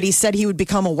would that he said he would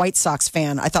become a White Sox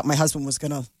fan. I thought my husband was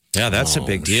going to. Yeah, that's a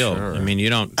big deal. sure. I mean,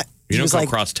 you don't was go like,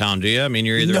 across town, do you? I mean,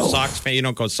 you're either No. a Sox fan, you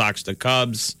don't go Sox to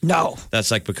Cubs. No. That's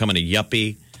like becoming a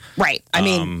yuppie. Right. I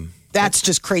mean, that's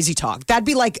just crazy talk. That'd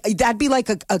be like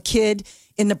a kid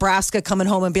in Nebraska coming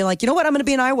home and being like, you know what? I'm going to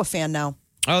be an Iowa fan now.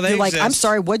 Oh, they You're like, exist. I'm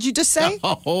sorry, what'd you just say?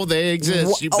 Oh, they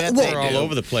exist. You bet Well, they They're do. all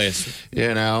over the place.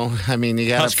 You know, I mean, you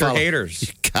gotta Husker follow, haters.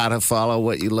 You gotta follow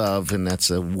what you love, and that's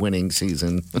a winning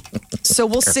season. So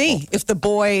we'll see if the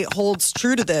boy holds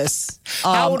true to this.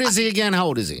 How old is he again? How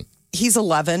old is he? He's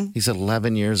 11. He's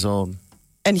 11 years old.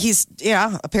 And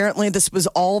apparently this was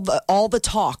all the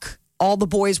talk all the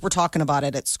boys were talking about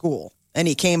it at school. And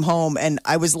he came home, and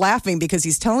I was laughing because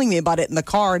he's telling me about it in the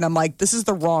car, and I'm like, this is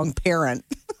the wrong parent.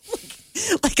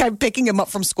 Like, I'm picking him up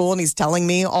from school, and he's telling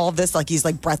me all of this. Like, he's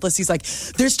like breathless. He's like,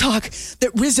 there's talk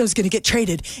that Rizzo's going to get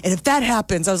traded. And if that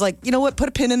happens, I was like, you know what? Put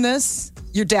a pin in this.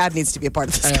 Your dad needs to be a part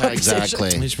of this conversation.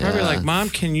 Exactly. He's probably like, Mom,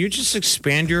 can you just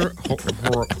expand your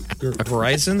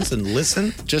horizons and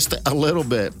listen? Just a little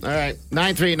bit. All right.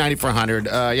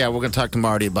 938-9400. Yeah, we're going to talk to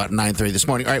Marty about 9:30 this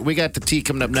morning. All right, we got the tea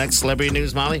coming up next. Celebrity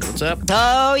news, Molly. What's up?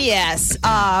 Oh, yes.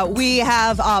 We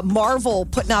have Marvel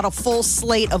putting out a full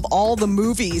slate of all the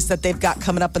movies that they've got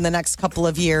coming up in the next couple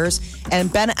of years.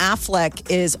 And Ben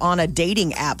Affleck is on a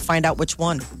dating app. Find out which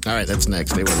one. All right, that's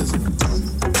next. Stay with us.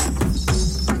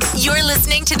 You're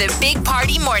listening to the Big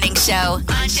Party Morning Show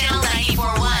on Channel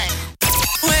 94.1.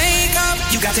 Wake up,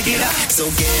 you got to get up. So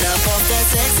get up off that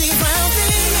sexy brown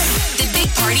thing. The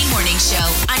Big Party Morning Show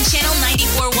on Channel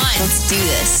 94.1. Let's do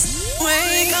this.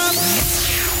 Wake up.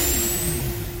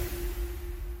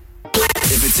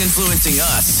 If it's influencing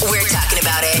us, We're talking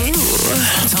about it.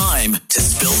 time to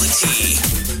spill the tea.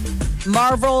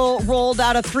 Marvel rolled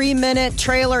out a 3-minute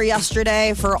trailer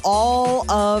yesterday for all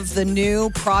of the new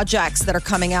projects that are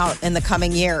coming out in the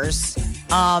coming years.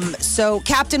 So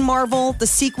Captain Marvel, the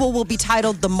sequel will be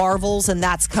titled The Marvels, and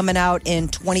that's coming out in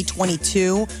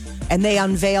 2022. And they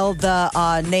unveiled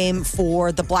the name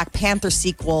for the Black Panther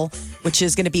sequel, which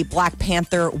is going to be Black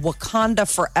Panther Wakanda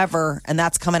Forever, and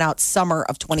that's coming out summer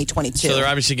of 2022. So they're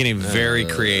obviously getting very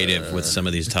creative with some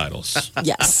of these titles.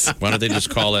 Yes. Why don't they just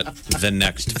call it the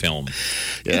next film?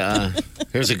 Yeah.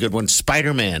 Here's a good one.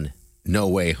 Spider-Man, No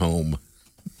Way Home.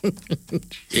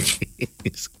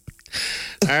 Jeez.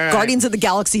 All right. Guardians of the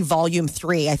Galaxy Volume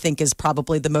 3, I think, is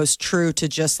probably the most true to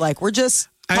just like, we're just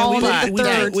calling it the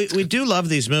third. We do love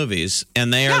these movies,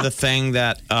 and they are the thing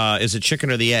that is a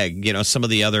chicken or the egg. You know, some of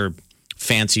the other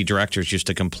fancy directors used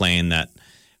to complain that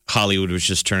Hollywood was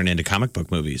just turning into comic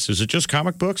book movies. Is it just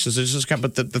comic books? Is it just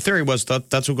but the theory was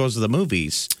that's what goes to the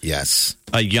movies. Yes.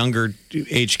 A younger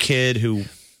age kid who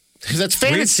Because that's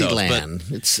fantasy those, land.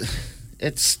 It's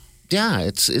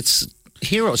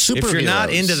heroes, superheroes. if you're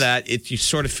not into that, you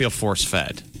sort of feel force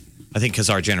fed. I think because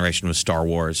our generation was Star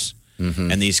Wars,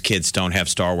 and these kids don't have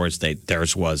Star Wars.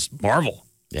 Theirs was Marvel.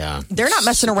 Yeah. They're not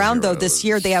messing around, though, this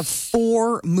year. They have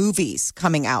 4 movies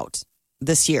coming out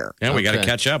this year. Yeah, we got to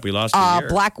catch up. We lost a year.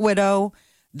 Black Widow,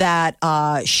 that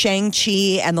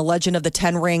Shang-Chi and the Legend of the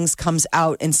Ten Rings comes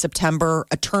out in September.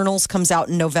 Eternals comes out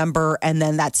in November. And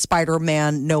then that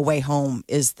Spider-Man No Way Home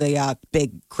is the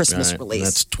big Christmas release.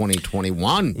 That's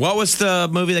 2021. What was the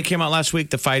movie that came out last week?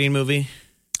 The fighting movie?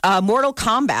 Mortal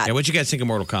Kombat. Yeah, what'd you guys think of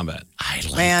Mortal Kombat? I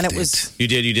liked it was. You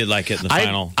did like it in the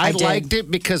final. I did. liked it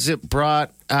because it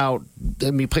brought out. I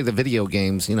mean, you play the video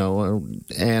games,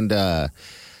 and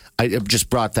I just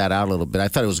brought that out a little bit. I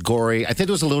thought it was gory. I think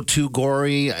it was a little too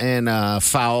gory and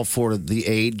foul for the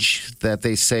age that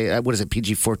they say. What is it,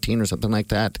 PG-14 or something like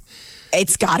that?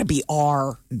 It's got to be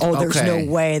R. Oh, there's Okay. no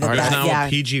way that It's that. now Yeah.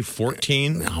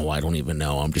 PG-14. No, I don't even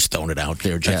know. I'm just throwing it out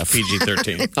there, Jeff. That's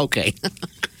PG-13. Okay.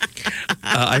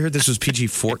 I heard this was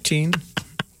PG-14.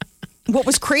 What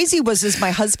was crazy was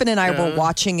my husband and I were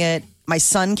watching it. My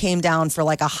son came down for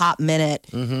like a hot minute,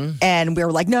 and we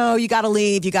were like, "No, you got to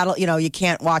leave. You got to, you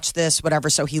can't watch this, whatever."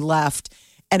 So he left,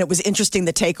 and it was interesting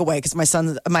the takeaway because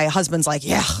my husband's like,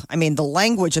 "Yeah, I mean the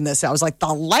language in this." I was like,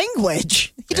 "The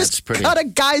language." He just cut a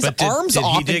guy's arms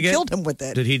off and killed him with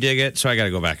it. Did he dig it? So I got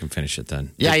to go back and finish it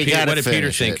then. Yeah, you got to What did Peter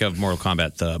finish think it. of Mortal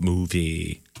Kombat, the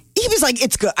movie? He was like,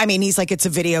 it's good. I mean, he's like, it's a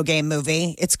video game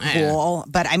movie. It's cool.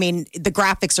 But I mean, the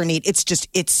graphics are neat.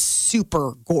 It's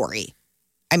super gory.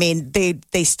 I mean,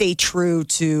 they stay true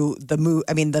to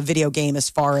the video game as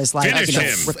far as like Finish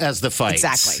him. As the fight.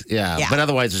 Exactly. Yeah. But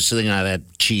otherwise, it's sitting on that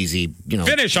cheesy,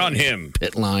 Finish on him.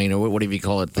 pit line or whatever you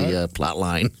call it, the plot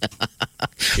line.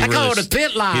 He I call really- it a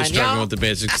pit line. He's struggling y'all. with the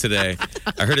basics today.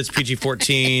 I heard it's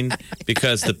PG-14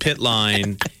 because the pit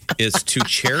line is too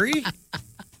cherry.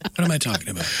 What am I talking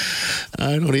about?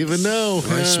 I don't even know.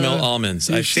 I smell almonds.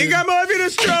 I think I'm having a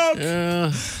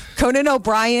stroke. Conan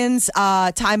O'Brien's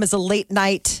time as a late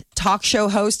night talk show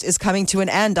host is coming to an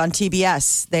end on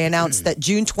TBS. They announced that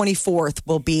June 24th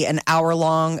will be an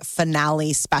hour-long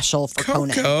finale special for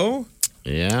Conan. Coco?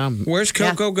 Yeah. Where's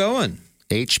Coco going?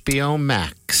 HBO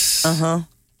Max.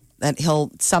 That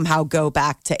he'll somehow go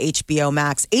back to HBO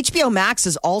Max. HBO Max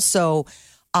is also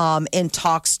in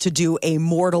talks to do a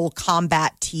Mortal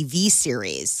Kombat TV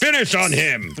series. Finish on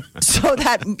him. So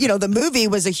that, the movie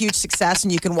was a huge success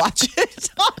and you can watch it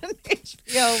on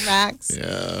HBO Max.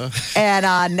 Yeah.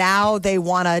 And now they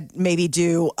want to maybe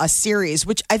do a series,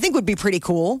 which I think would be pretty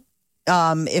cool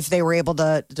if they were able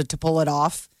to pull it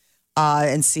off.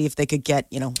 and see if they could get,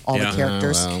 all the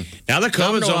characters. Now that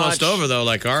COVID's to almost watch. over, though,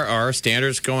 like are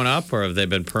standards going up, or have they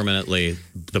been permanently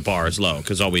the bar is low?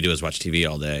 Because all we do is watch TV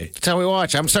all day. That's how we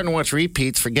watch. I'm starting to watch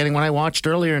repeats, forgetting what I watched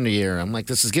earlier in the year. I'm like,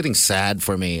 this is getting sad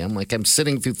for me. I'm like, I'm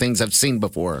sitting through things I've seen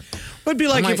before. It'd be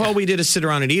like if all we did is sit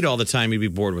around and eat all the time, you'd be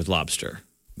bored with lobster.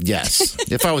 Yes,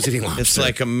 if I was eating lobster. It's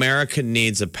like America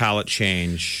needs a palate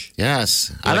change.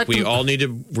 Yes. Like we all need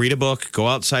to read a book, go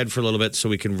outside for a little bit so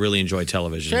we can really enjoy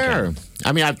television. Sure. again.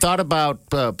 I mean, I've thought about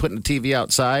putting the TV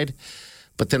outside,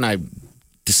 but then I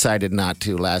decided not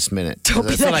to last minute.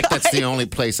 I feel like that's the only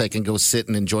place I can go sit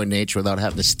and enjoy nature without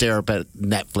having to stare up at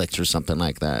Netflix or something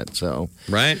like that. So,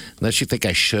 Right? unless you think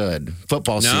I should.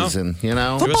 Football season,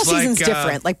 Football was season's like,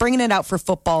 different. Like bringing it out for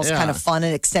football is Yeah. kind of fun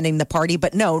and extending the party.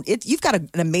 But no, you've got an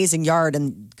amazing yard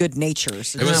and good nature.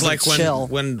 So It was just like chill.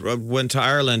 when went to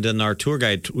Ireland and our tour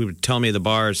guide would tell me the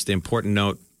bars, the important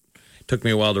note. Took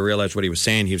me a while to realize what he was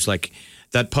saying. He was like,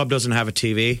 that pub doesn't have a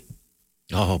TV.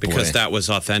 Oh, boy. Because that was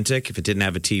authentic. If it didn't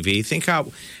have a TV, think how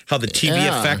the TV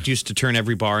Yeah. effect used to turn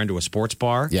every bar into a sports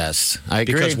bar. Yes, I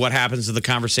agree. Because what happens to the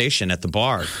conversation at the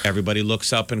bar? Everybody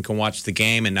looks up and can watch the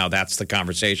game, and now that's the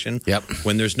conversation. Yep.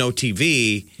 When there's no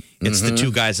TV, it's the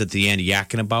two guys at the end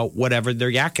yakking about whatever they're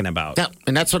yakking about. Yeah,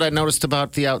 and that's what I noticed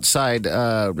about the outside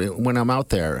when I'm out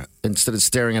there. Instead of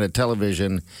staring at a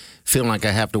television, feeling like I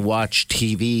have to watch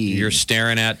TV. You're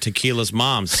staring at Tequila's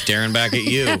mom, staring back at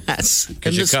you. Yes. Because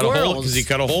And you the cut a hole. squirrels. Because you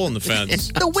cut a hole in the fence.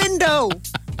 The window.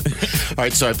 All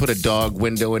right, so I put a dog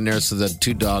window in there so the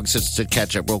two dogs, just to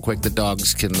catch up real quick, the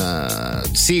dogs can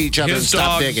see each other and His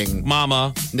stop dog, digging.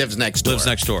 Mama, Lives next door. lives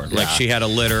next door. Yeah. Like she had a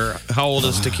litter. How old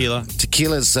is Tequila?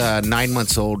 Tequila's 9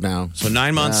 months old now. So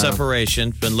 9 months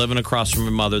separation. Been living across from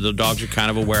her mother. The dogs are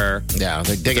kind of aware. Yeah,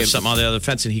 they're digging. There's something on the other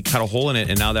fence, and he cut a hole in it,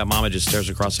 and now that mama just stares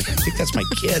across. Like, I think that's my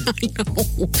kid.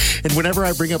 And whenever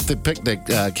I bring up the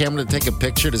camera to take a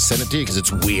picture to send it to you, because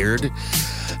it's weird,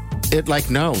 it like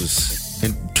knows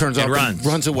and turns off and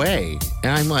runs away.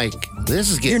 And I'm like, this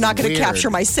is getting You're not going to weird. capture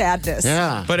my sadness.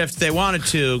 Yeah. But if they wanted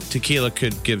to, Tequila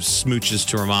could give smooches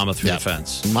to her mama through the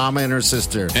fence. Mama and her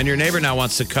sister. And your neighbor now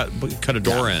wants to cut a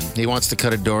door in. He wants to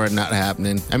cut a door and not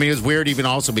happening. I mean, it was weird even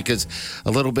also because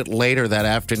a little bit later that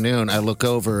afternoon, I look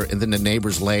over and then the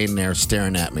neighbor's laying there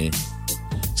staring at me.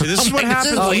 See, this is what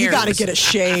happens. Oh, you Weird. got to get a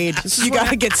shade. You got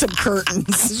to get some curtains.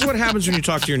 This is what happens when you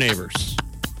talk to your neighbors.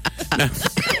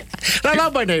 I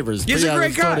love my neighbors. He's but a great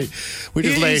it's guy. funny. We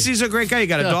just lay. He's a great guy. You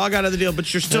got a dog out of the deal,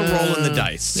 but you're still rolling the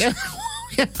dice. Yeah.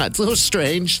 Yeah, it's a little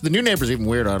strange. The new neighbor's even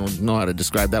weird. I don't know how to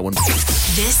describe that one.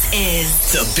 This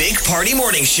is The Big Party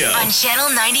Morning Show. on Channel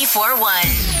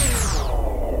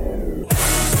 94.1.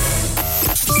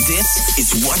 This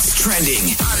is what's trending.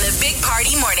 On the Big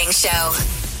Party Morning Show.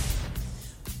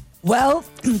 Well,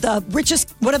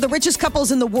 one of the richest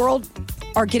couples in the world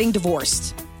are getting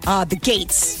divorced. The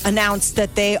Gates announced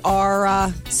that they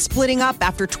are splitting up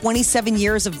after 27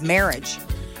 years of marriage.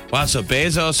 Wow, so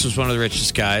Bezos was one of the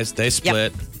richest guys. They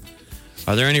split.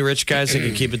 Are there any rich guys that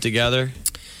can keep it together?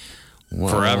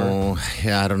 Forever?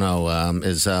 Yeah, I don't know.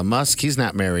 Is Musk, he's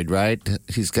not married, right?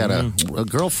 He's got a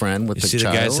girlfriend with You a see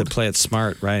child. the guys that play it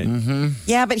smart, right?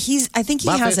 Yeah, but I think he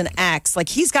Buffett. has an ex. Like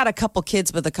he's got a couple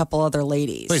kids with a couple other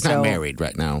ladies. But he's so- not married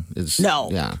right now. No,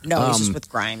 Yeah. no, he's just with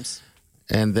Grimes.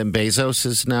 And then Bezos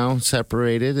is now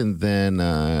separated, and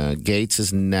then Gates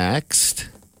is next.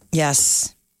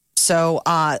 Yes. So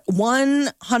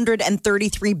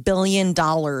 $133 billion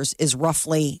is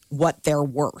roughly what they're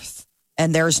worth.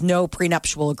 And there's no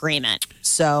prenuptial agreement.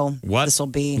 So What this will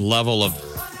be. level of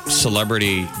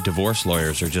celebrity divorce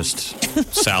lawyers are just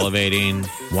salivating,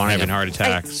 having heart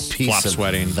attacks, Piece flop of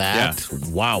sweating? that.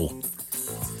 Wow.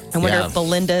 I wonder Yeah. if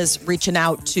Belinda's reaching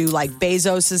out to like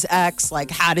Bezos's ex, like,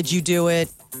 how did you do it?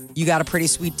 You got a pretty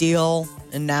sweet deal.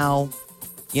 And now,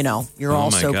 you're Oh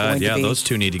also my God! going Yeah, to be. those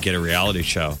two need to get a reality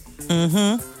show.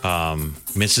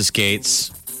 Mrs.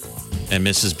 Gates and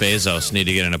Mrs. Bezos need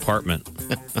to get an apartment,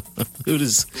 Who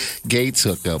does Gates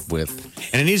hook up with?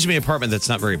 and it needs to be an apartment that's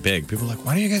not very big. People are like,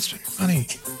 "Why do you guys spend your money?"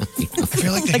 I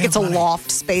feel like they like have it's a money.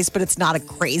 loft space, but it's not a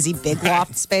crazy big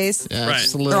loft space. Yeah, Right.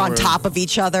 just a They're little on room. top of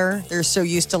each other. They're so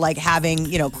used to like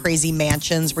having, crazy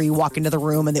mansions where you walk into the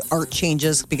room and the art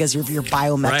changes because of your Right.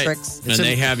 biometrics. And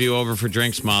they have you over for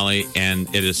drinks, Molly, and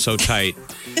it is so tight.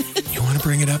 You want to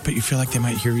bring it up, but you feel like they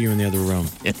might hear you in the other room.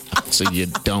 So you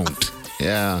don't.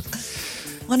 Yeah.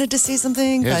 Wanted to say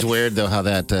something, It's but weird, though, how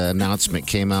that announcement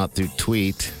came out through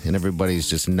tweet, and everybody's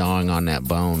just gnawing on that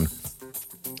bone.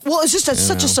 Well, it's just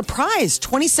such a surprise.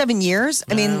 27 years.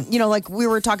 I mean, like we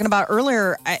were talking about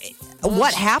earlier,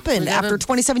 what happened after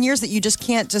 27 years that you just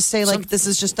can't just say, like, this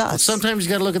is just us? Well, sometimes you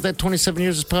got to look at that 27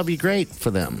 years is probably great for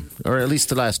them, or at least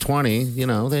the last 20.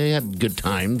 They had good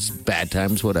times, bad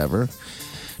times, whatever.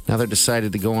 Now they're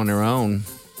decided to go on their own.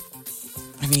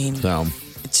 I mean, so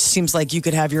it seems like you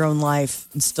could have your own life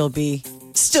and still be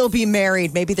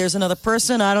married. Maybe there's another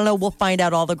person. I don't know. We'll find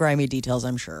out all the grimy details,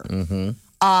 I'm sure.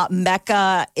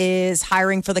 Mecca is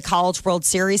hiring for the College World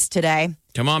Series today.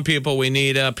 Come on, people. We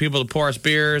need people to pour us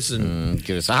beers and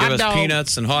give us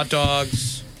peanuts and hot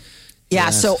dogs. Yeah,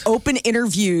 so open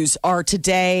interviews are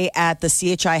today at the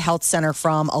CHI Health Center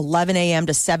from 11 a.m.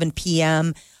 to 7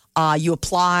 p.m. You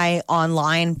apply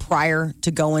online prior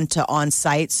to going to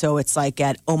on-site. So it's like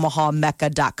at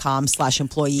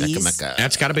omahamecca.com/employees. Mecca.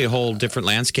 That's got to be a whole different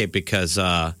landscape because, there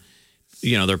are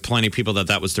plenty of people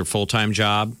that was their full-time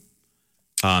job.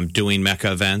 Doing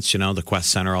Mecca events, the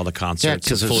Quest Center, all the concerts.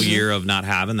 Yeah, a full year of not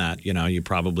having that, you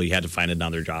probably had to find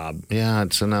another job. Yeah,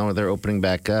 so now they're opening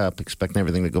back up, expecting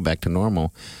everything to go back to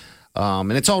normal.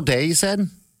 And it's all day, you said?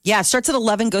 Yeah, it starts at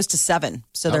 11, goes to 7.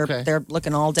 So they're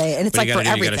looking all day. And it's But like for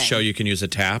everything. You got to show you can use a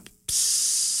tap.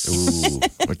 Ooh,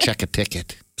 or check a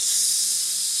ticket.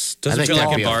 Doesn't feel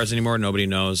like in bars anymore. Nobody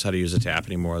knows how to use a tap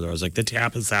anymore. There was like, the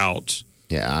tap is out.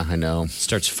 Yeah, I know.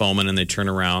 Starts foaming and they turn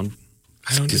around.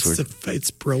 I don't.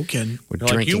 It's broken. We're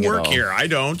like, drinking you work it all. here. I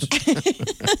don't.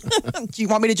 Do you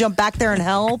want me to jump back there and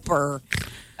help? Or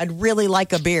I'd really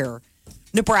like a beer.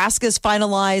 Nebraska's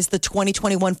finalized the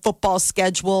 2021 football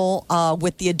schedule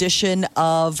with the addition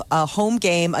of a home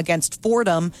game against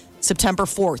Fordham September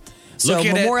 4th. So Look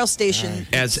at Memorial it Station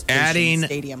as adding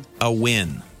Stadium. a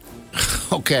win.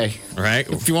 Okay. Right?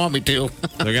 If you want me to.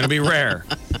 They're going to be rare.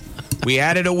 We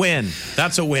added a win.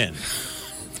 That's a win.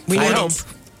 We hope.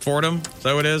 Fordham, is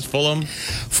that what it is? Fulham?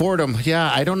 Fordham,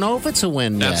 yeah. I don't know if it's a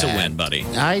win That's yet. a win, buddy.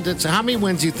 How many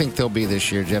wins do you think there'll be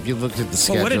this year, Jeff? You looked at the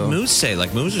schedule. Well, what did Moose say?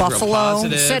 Like, Moose was Buffalo real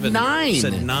positive. said 9.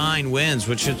 Said 9 wins,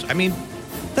 which is,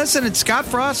 listen, it's Scott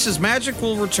Frost's magic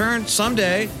will return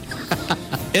someday.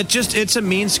 It's a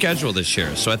mean schedule this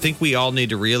year. So I think we all need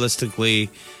to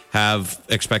realistically have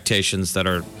expectations that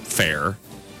are fair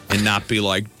and not be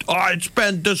like, it's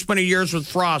been this many years with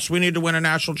Frost. We need to win a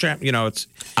national champion.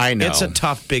 I know. It's a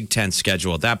tough Big Ten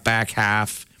schedule. That back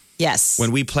half. Yes.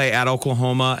 When we play at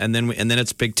Oklahoma and then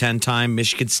it's Big Ten time,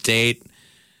 Michigan State.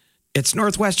 It's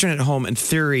Northwestern at home. In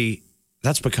theory,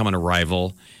 that's becoming a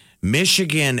rival.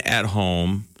 Michigan at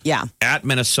home. Yeah. At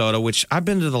Minnesota, which I've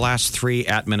been to the last 3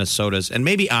 at Minnesotas, and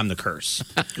maybe I'm the curse.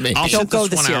 I'll Don't sit go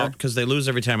this this one year. out because they lose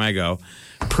every time I go.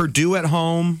 Purdue at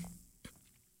home.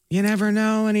 You never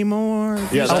know anymore.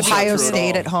 Yeah, that's Ohio not true at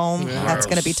State all. at home. That's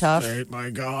going to be tough. My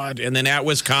God. And then at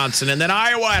Wisconsin, and then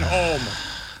Iowa at home.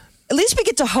 At least we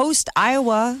get to host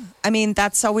Iowa. I mean,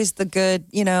 that's always the good,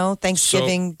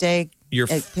 Thanksgiving Day. Your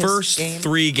first game.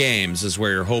 3 games is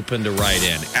where you're hoping to write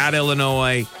in. At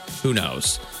Illinois, who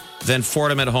knows? Then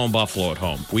Fordham at home, Buffalo at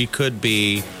home. We could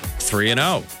be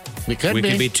 3-0. We could We be.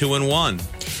 could be 2-1.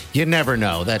 You never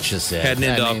know. That's just it. Heading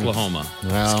into Oklahoma.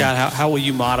 Well, Scott, how will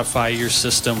you modify your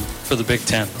system for the Big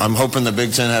Ten? I'm hoping the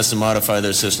Big Ten has to modify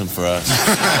their system for us.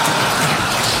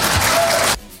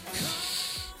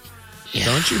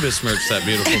 Don't you besmirch that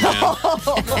beautiful man.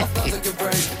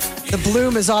 The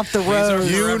bloom is off the road.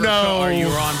 You know. Are you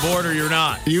on board or you're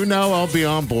not? I'll be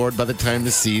on board by the time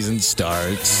the season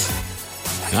starts.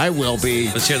 I will be.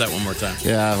 Let's hear that one more time.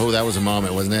 Yeah, that was a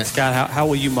moment, wasn't it? Scott, how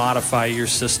will you modify your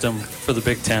system for the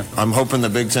Big Ten? I'm hoping the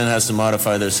Big Ten has to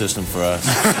modify their system for us.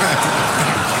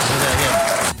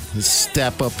 His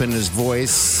step up in his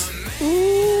voice.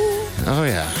 Oh,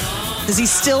 yeah. Does he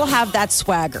still have that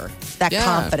swagger, that Yeah.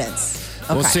 confidence?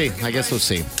 Okay. We'll see. I guess we'll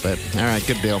see. But, all right,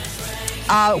 good deal.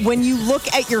 When you look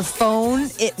at your phone,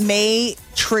 it may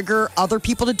trigger other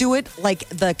people to do it, like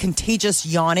the contagious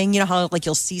yawning. You know how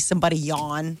you'll see somebody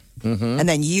yawn and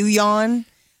then you yawn?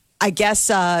 I guess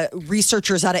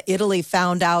researchers out of Italy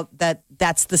found out that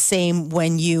that's the same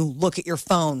when you look at your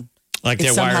phone. Like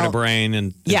It's they wired somehow- a brain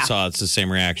and Yeah. saw it's the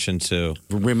same reation to.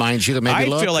 Reminds you to maybe I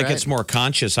look, feel like right? it's more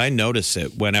conscious. I notice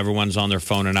it when everyone's on their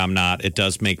phone and I'm not. It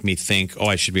does make me think,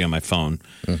 I should be on my phone.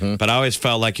 But I always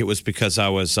felt like it was because I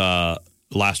was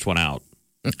last one out.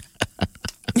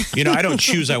 I don't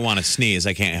choose I want to sneeze.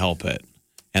 I can't help it.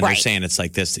 And they're saying it's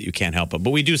like this, that you can't help it.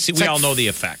 But we do see, we all know the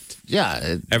effect.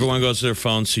 Yeah. Everyone goes to their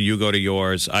phone, so you go to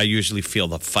yours. I usually feel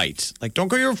the fight. Like, don't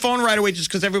go to your phone right away just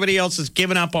because everybody else is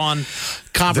giving up on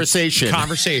conversation. I'm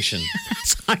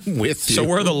with you. So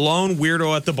we're the lone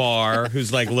weirdo at the bar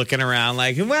who's like looking around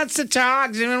like, who wants to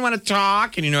talk? Does anyone want to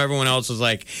talk? And everyone else is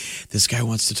like, this guy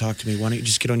wants to talk to me. Why don't you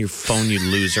just get on your phone, you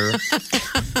loser?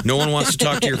 No one wants to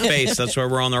talk to your face. That's why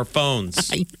we're on our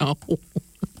phones. I know.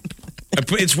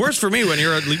 It's worse for me when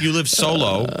you live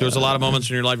solo. There's a lot of moments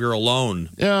in your life you're alone.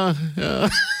 Yeah.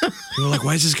 You're like,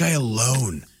 why is this guy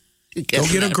alone? Go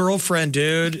get a girlfriend,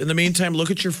 dude. In the meantime, look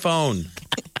at your phone.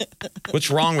 What's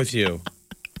wrong with you?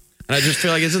 And I just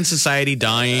feel like, isn't society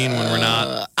dying when we're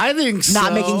not? I think so.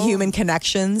 Not making human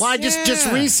connections. Well,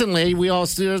 just recently, we all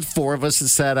stood, 4 of us that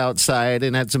sat outside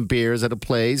and had some beers at a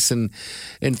place, and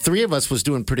 3 of us was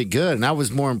doing pretty good. And I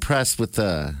was more impressed with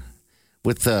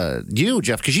you,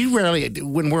 Jeff, because you rarely,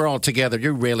 when we're all together,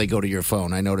 you rarely go to your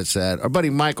phone. I noticed that. Our buddy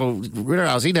Michael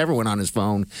Ritterhouse, he never went on his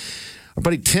phone. Our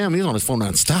buddy Tim, he's on his phone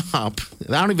nonstop.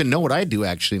 I don't even know what I do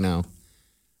actually now.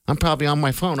 I'm probably on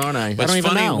my phone, aren't I? But I don't it's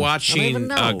even funny know. watching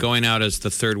going out as the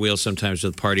third wheel sometimes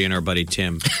with Party and our buddy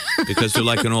Tim, because they're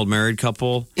like an old married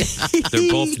couple.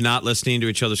 They're both not listening to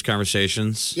each other's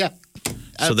conversations. Yeah.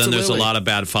 So then there's a lot of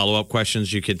bad follow-up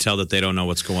questions. You could tell that they don't know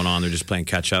what's going on. They're just playing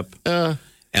catch-up.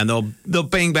 And they'll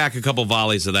bang back a couple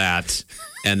volleys of that,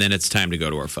 and then it's time to go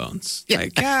to our phones. Yeah.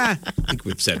 Like, I think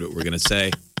we've said what we're going to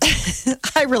say.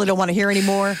 I really don't want to hear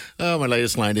anymore. Oh, my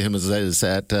latest line to him is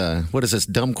that, what is this,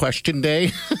 dumb question day?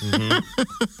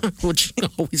 Mm-hmm. Which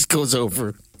always goes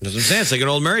over. That's what I'm saying. It's like an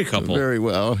old married couple. Very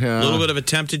well, yeah. A little bit of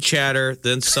attempted chatter,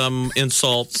 then some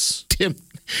insults. Tim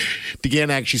DeGan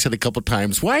actually said a couple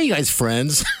times, why are you guys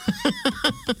friends?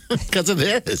 Because of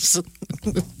this.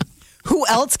 Who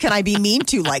else can I be mean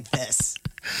to like this?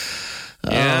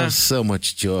 Yeah. Oh, so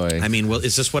much joy. I mean,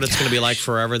 is this what it's going to be like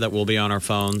forever, that we'll be on our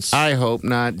phones? I hope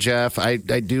not, Jeff. I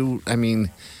do. I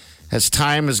mean, as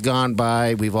time has gone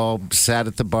by, we've all sat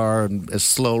at the bar and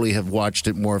slowly have watched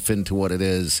it morph into what it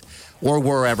is. Or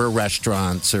wherever,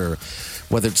 restaurants, or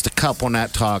whether it's the couple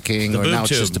not talking, or now it's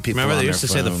just the people on their phone. Remember, they used to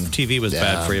say the TV was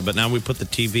bad for you, but now we put the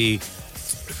TV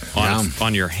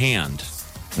on your hand.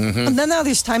 Mm-hmm. And then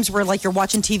there's times where like you're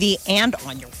watching TV and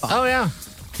on your phone. Oh, yeah.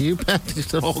 You bet.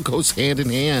 It all goes hand in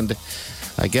hand,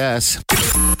 I guess.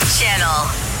 Channel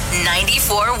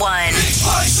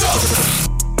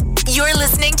 94.1. You're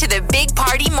listening to the Big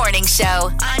Party Morning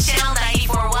Show on Channel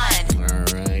 94.1. All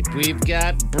right. We've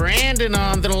got Brandon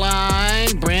on the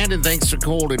line. Brandon, thanks for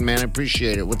calling, man. I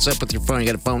appreciate it. What's up with your phone? You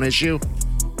got a phone issue?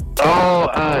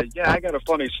 Yeah, I got a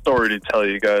funny story to tell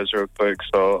you guys real quick.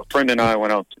 So a friend and I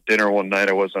went out to dinner one night.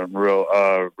 I wasn't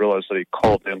realized that he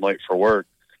called in late for work.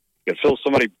 You could feel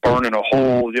somebody burning a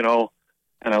hole,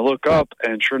 and I look up,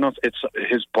 and sure enough, it's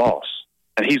his boss.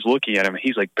 And he's looking at him, and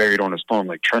he's like buried on his phone,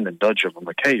 like trying to nudge him. I'm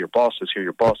like, hey, your boss is here,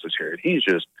 your boss is here. And he's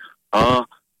just, well,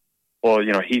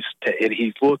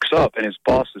 he looks up, and his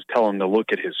boss is telling him to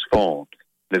look at his phone.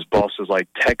 And his boss is like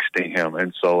texting him.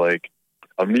 And so like,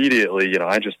 immediately,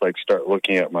 I just like start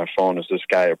looking at my phone as this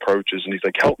guy approaches, and he's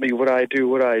like, help me, what do I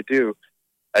do?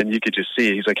 And you could just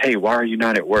see, he's like, hey, why are you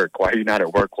not at work? Well,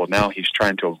 now he's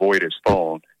trying to avoid his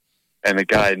phone. And the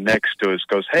guy next to us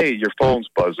goes, hey, your phone's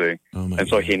buzzing. And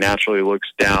so he naturally looks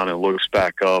down and looks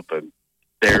back up, and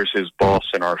there's his boss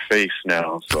in our face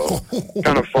now. So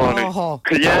kind of funny.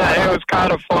 Yeah, it was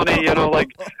kind of funny, and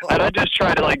I just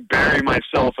tried to like bury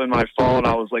myself in my phone.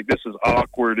 I was like, this is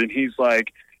awkward. And he's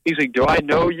like, do I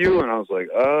know you? And I was like,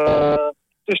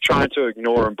 just trying to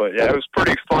ignore him. But yeah, it was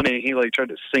pretty funny. He like tried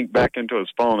to sink back into his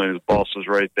phone, and his boss was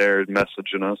right there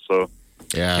messaging us. So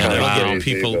yeah, that'll give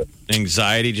people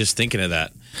anxiety just thinking of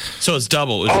that. So it's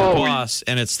double. It's your boss,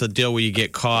 and it's the deal where you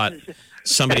get caught.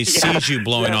 Somebody sees you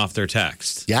blowing off their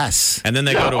text. Yes. And then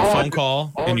they go to a phone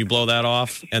call, and you blow that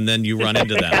off, and then you run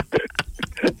into them.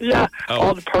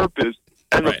 On purpose.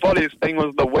 And the funniest thing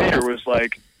was the waiter was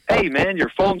like, hey, man,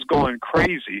 your phone's going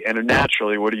crazy. And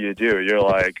naturally, what do? You're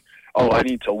like, oh, I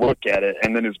need to look at it.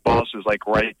 And then his boss is like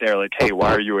right there, like, hey,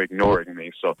 why are you ignoring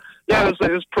me? So, yeah,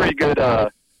 it was pretty good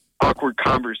awkward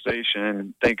conversation.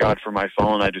 And thank God for my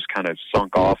phone. I just kind of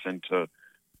sunk off into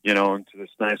this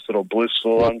nice little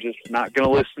blissful, I'm just not going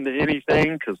to listen to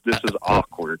anything because this is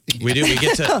awkward. We do.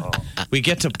 We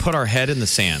get to put our head in the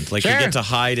sand. Like, we get to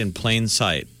hide in plain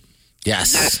sight.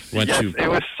 Yes. It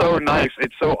was so nice.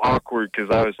 It's so awkward because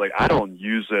I was like, I don't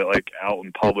use it like out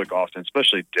in public often,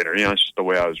 especially dinner. It's just the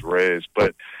way I was raised.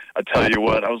 But I tell you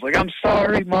what, I was like, I'm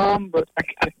sorry, Mom, but I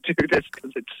got to do this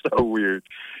because it's so weird.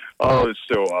 Oh, it's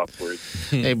so awkward.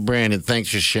 Hey, Brandon, thanks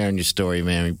for sharing your story,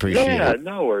 man. We appreciate it. Yeah,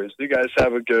 no worries. You guys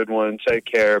have a good one. Take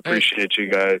care. Appreciate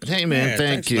you guys. Hey, man, Yeah, thank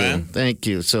thanks, you. man. Thank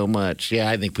you so much. Yeah,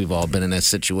 I think we've all been in that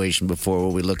situation before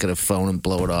where we look at a phone and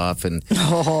blow it off. And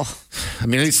I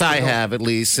mean, at least I have, at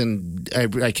least. And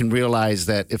I can realize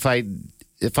that if I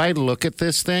look at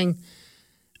this thing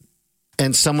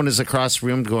and someone is across the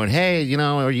room going, hey,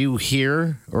 are you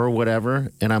here or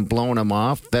whatever, and I'm blowing them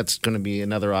off, that's going to be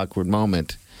another awkward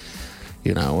moment.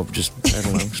 Of just, I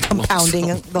don't know. Compounding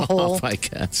the whole. I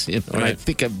guess, And I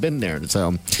think I've been there.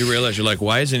 So You realize you're like,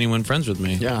 why is anyone friends with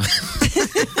me? yeah.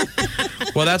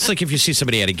 Well, that's like if you see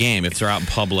somebody at a game, if they're out in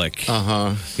public,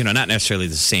 not necessarily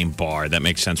the same bar. That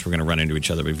makes sense. We're going to run into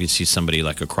each other. But if you see somebody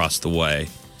like across the way,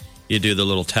 you do the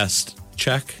little test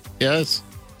check. Yes.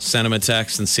 Send them a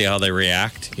text and see how they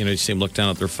react. You see them look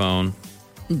down at their phone.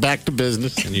 Back to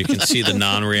business. And you can see the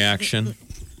non-reaction.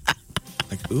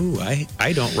 Like, ooh,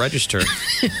 I don't register.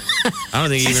 I don't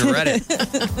think you even read it.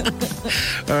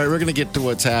 All right, we're going to get to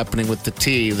what's happening with the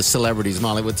celebrities.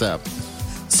 Molly, what's up?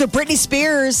 So Britney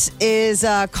Spears is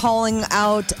calling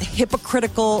out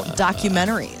hypocritical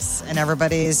documentaries, and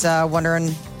everybody's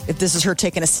wondering if this is her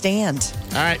taking a stand.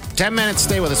 All right, 10 minutes.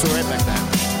 Stay with us. We'll be right back now.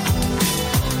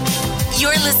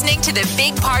 You're listening to the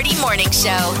Big Party Morning Show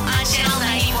on Channel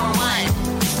 94.1.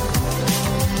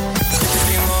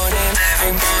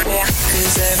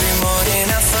 Every morning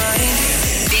I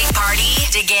find Big Party,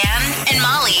 DeGan, and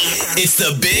Molly. it's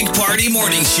the Big Party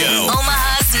Morning Show.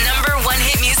 Omaha's #1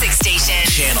 hit music station.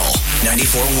 Channel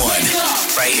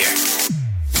 94.1. Right here.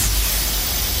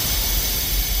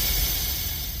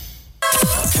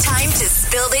 Time to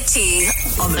spill the tea.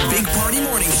 On the Big Party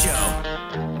Morning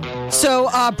Show. So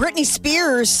Britney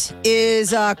Spears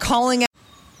is calling out.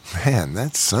 Man,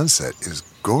 that sunset is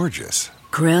gorgeous.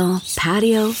 Grill,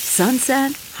 patio,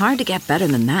 sunset. Hard to get better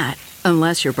than that.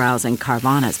 Unless you're browsing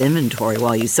Carvana's inventory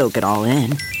while you soak it all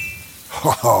in.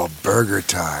 Oh, burger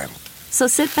time. So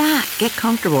sit back, get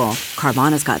comfortable.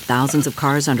 Carvana's got thousands of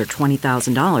cars under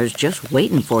 $20,000 just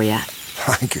waiting for you.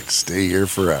 I could stay here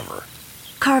forever.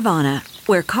 Carvana,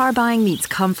 where car buying meets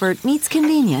comfort meets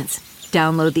convenience.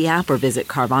 Download the app or visit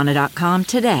Carvana.com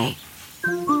today.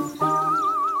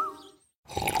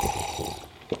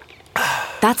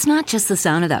 That's not just the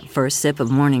sound of that first sip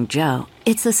of Morning Joe.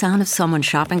 It's the sound of someone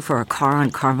shopping for a car on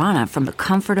Carvana from the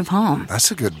comfort of home. That's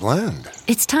a good blend.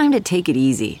 It's time to take it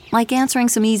easy, like answering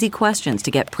some easy questions to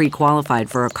get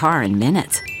pre-qualified for a car in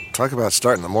minutes. Talk about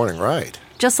starting the morning right.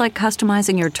 Just like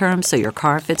customizing your terms so your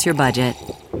car fits your budget.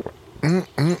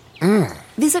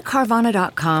 Visit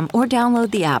Carvana.com or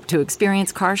download the app to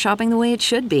experience car shopping the way it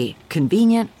should be.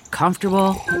 Convenient,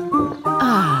 comfortable.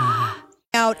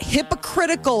 Out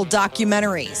hypocritical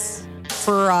documentaries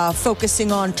for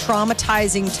focusing on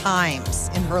traumatizing times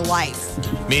in her life.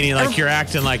 Meaning like you're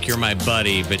acting like you're my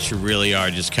buddy, but you really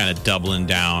are just kind of doubling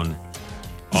down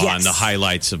on the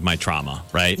highlights of my trauma,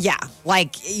 right? Yeah.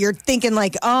 Like you're thinking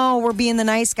like, oh, we're being the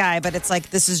nice guy, but it's like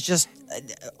this is just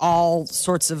all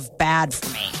sorts of bad for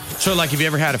me. So like, have you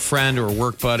ever had a friend or a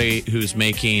work buddy who's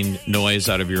making noise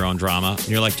out of your own drama? And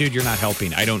you're like, dude, you're not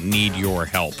helping. I don't need your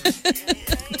help.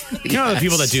 You know the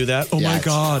people that do that? Oh, my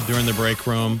God. They're in the break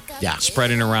room. Yeah.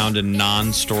 Spreading around a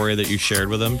non-story that you shared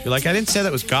with them. You're like, I didn't say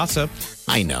that was gossip.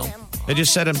 I know. I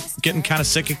just said I'm getting kind of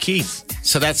sick of Keith.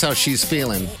 So that's how she's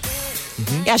feeling.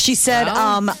 Mm-hmm. Yeah, she said,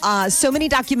 so many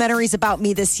documentaries about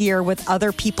me this year with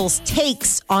other people's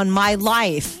takes on my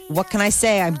life. What can I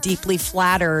say? I'm deeply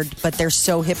flattered, but they're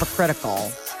so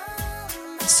hypocritical.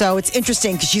 So it's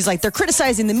interesting because she's like, they're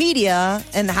criticizing the media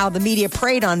and how the media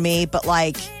preyed on me, but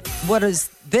like, what is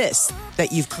this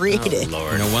that you've created? Oh,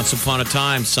 Lord. You know, once upon a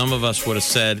time, some of us would have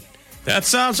said, that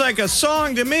sounds like a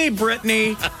song to me,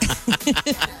 Brittany.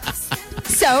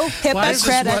 So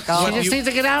hypocritical. She just needs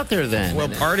to get out there then. Well,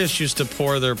 artists used to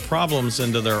pour their problems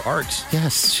into their art.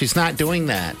 Yes, she's not doing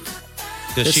that.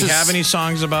 Does she have any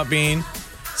songs about being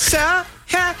so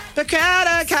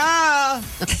hypocritical?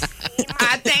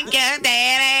 I think you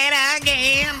did it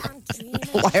again.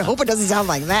 Well, I hope it doesn't sound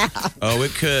like that. Oh,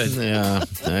 it could. Yeah,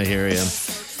 I hear you.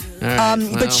 All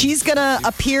right, But she's going to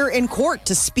appear in court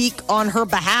to speak on her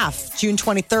behalf June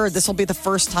 23rd. This will be the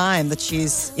first time that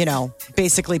she's,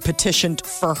 basically petitioned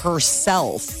for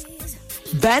herself.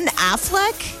 Ben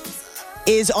Affleck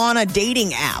is on a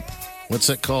dating app. What's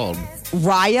it called?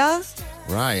 Raya.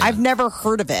 Raya. I've never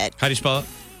heard of it. How do you spell it?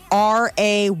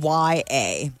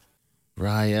 Raya.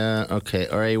 Raya. Okay.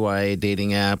 Raya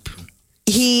dating app.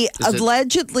 He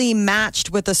allegedly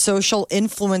matched with a social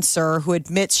influencer who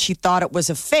admits she thought it was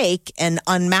a fake and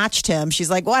unmatched him. She's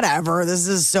like, whatever, this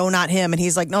is so not him. And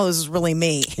he's like, no, this is really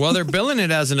me. Well, they're billing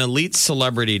it as an elite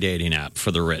celebrity dating app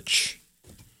for the rich.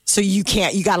 So you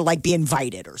got to like be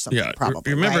invited or something, probably.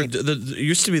 You remember, right? it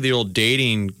used to be the old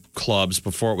dating clubs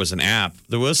before it was an app.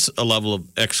 There was a level of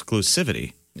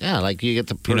exclusivity. Yeah, like you get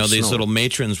the personal. These little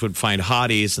matrons would find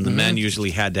hotties, and the men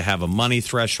usually had to have a money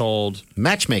threshold.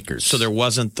 Matchmakers. So there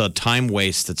wasn't the time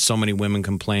waste that so many women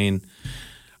complain.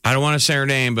 I don't want to say her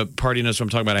name, but Party knows what I'm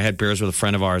talking about. I had beers with a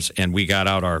friend of ours, and we got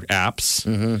out our apps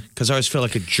because I always feel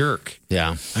like a jerk.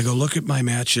 Yeah. I go, look at my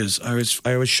matches. I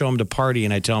always show them to Party,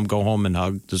 and I tell them, go home and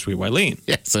hug the sweet Wileen.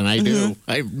 Yes, and I do.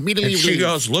 I immediately and she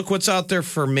goes, look what's out there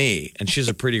for me. And she's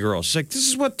a pretty girl. She's like, this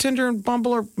is what Tinder and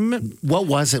Bumble are. What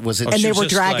was it? Was it? And they were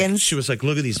dragons. She was like,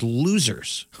 look at these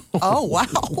losers. Oh,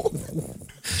 wow.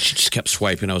 She just kept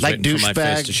swiping. I was like waiting for my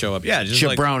face to show up. Yeah, just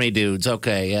jabroni dudes.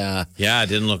 Okay, yeah. Yeah, it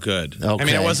didn't look good. Okay. I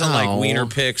mean, it wasn't like wiener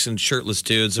pics and shirtless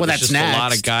dudes. It was just a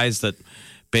lot of guys that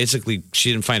basically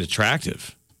she didn't find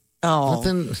attractive. Oh.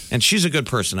 And she's a good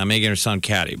person. I'm making her sound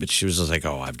catty, but she was just like,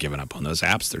 oh, I've given up on those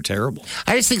apps. They're terrible.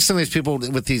 I just think some of these people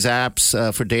with these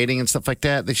apps for dating and stuff like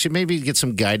that, they should maybe get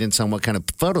some guidance on what kind of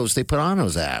photos they put on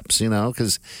those apps,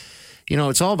 because,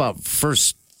 it's all about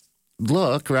first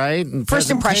look, right? And first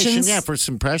impressions. Yeah, first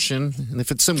impression. And if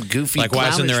it's some goofy, like, why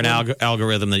isn't there an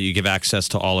algorithm that you give access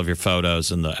to all of your photos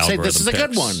and the algorithm this is a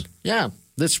good one. Yeah,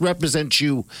 this represents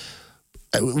you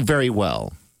very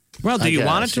well. Well, do you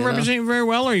want it to represent you very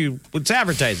well, or it's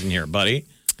advertising here, buddy?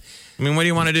 I mean, what do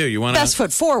you want to do? You want best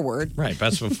foot forward, right?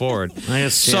 Best foot forward.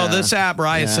 This app,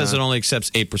 Riot says it only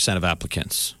accepts 8% of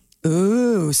applicants.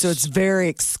 Ooh, so it's very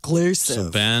exclusive. So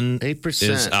Ben 8%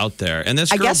 is out there, and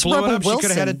this girl blew it up. She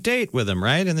could have had a date with him,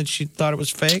 right? And then she thought it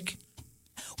was fake.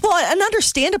 Well, and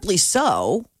understandably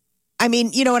so. I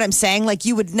mean, you know what I'm saying? Like,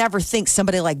 you would never think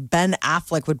somebody like Ben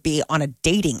Affleck would be on a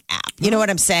dating app. You know what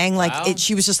I'm saying? Like,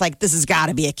 she was just like, this has got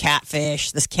to be a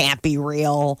catfish. This can't be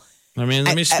real. I mean,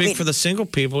 let me speak for the single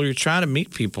people. You're trying to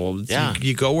meet people. Yeah.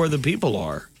 You go where the people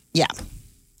are. Yeah.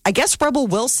 I guess Rebel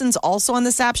Wilson's also on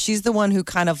this app. She's the one who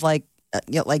kind of like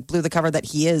blew the cover that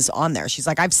he is on there. She's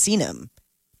like, I've seen him,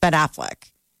 Ben Affleck.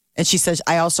 And she says,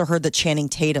 I also heard that Channing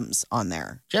Tatum's on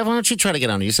there. Jeff, why don't you try to get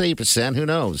on? You say 8%. Who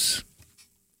knows?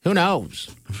 Who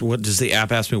knows? What does the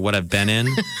app ask me? What I've been in?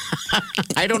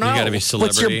 I don't know. You got to be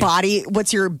celebrity. What's your body?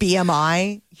 What's your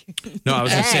BMI? No, I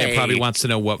was going to say it probably wants to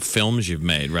know what films you've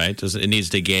made, right? It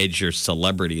needs to gauge your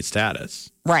celebrity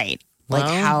status, right? Like,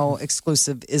 how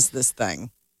exclusive is this thing?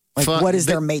 Like, what is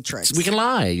their matrix? We can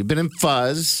lie. You've been in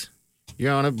Fuzz.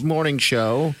 You're on a morning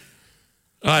show.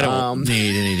 I don't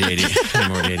need any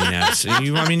more dating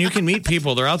apps. You can meet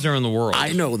people. They're out there in the world.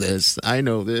 I know this.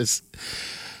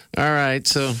 All right,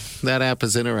 so that app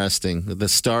is interesting. The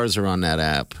stars are on that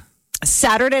app.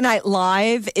 Saturday Night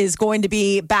Live is going to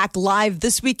be back live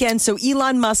this weekend. So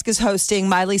Elon Musk is hosting.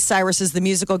 Miley Cyrus is the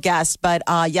musical guest. But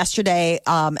yesterday,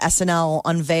 SNL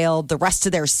unveiled the rest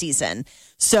of their season.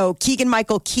 So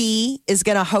Keegan-Michael Key is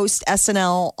going to host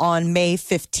SNL on May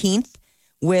 15th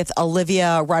with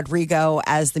Olivia Rodrigo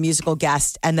as the musical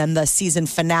guest. And then the season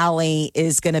finale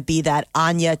is going to be that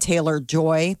Anya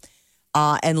Taylor-Joy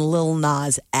and Lil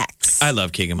Nas X. I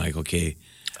love Keegan-Michael Key.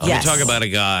 Yes. You talk about a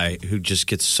guy who just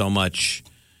gets so much.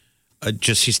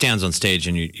 He stands on stage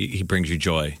and he brings you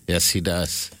joy. Yes, he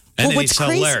does. And then he's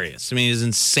hilarious. I mean, he's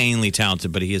insanely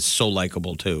talented, but he is so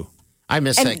likable too. I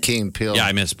miss that Key and Peele. Yeah,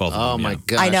 I miss both of them. Oh my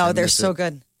gosh. I know, they're so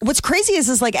good. What's crazy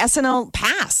is like SNL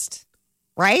passed,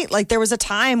 right? Like there was a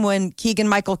time when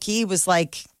Keegan-Michael Key was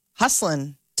like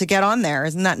hustling to get on there.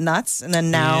 Isn't that nuts? And then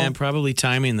now, yeah, probably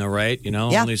timing though, right?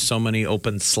 Only so many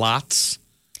open slots.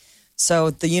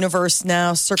 So the universe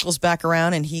now circles back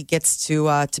around, and he gets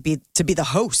to be the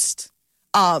host.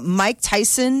 Mike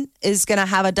Tyson is going to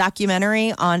have a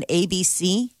documentary on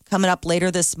ABC coming up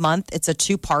later this month. It's a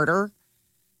 2-parter,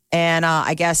 and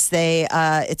I guess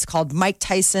it's called Mike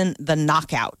Tyson: The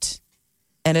Knockout,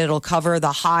 and it'll cover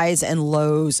the highs and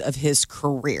lows of his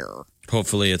career.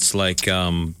 Hopefully, it's like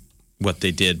what they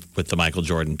did with the Michael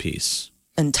Jordan piece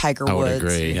and Tiger Woods. I would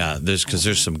agree. Yeah,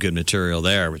 there's some good material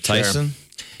there with Tyson. Sure.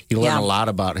 You learn a lot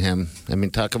about him. I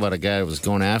mean, talk about a guy who was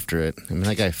going after it. I mean,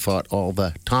 that guy fought all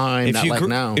the time, not like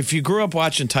now. If you grew up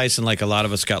watching Tyson like a lot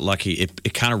of us got lucky,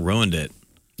 it kind of ruined it.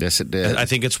 Yes, it did. I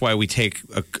think it's why we take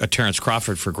a Terrence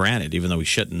Crawford for granted, even though we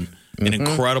shouldn't. An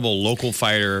incredible local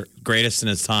fighter, greatest in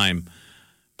his time.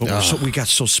 But we got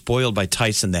so spoiled by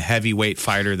Tyson, the heavyweight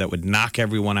fighter that would knock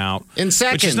everyone out. In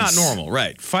seconds. Which is not normal,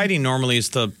 right? Fighting normally is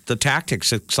the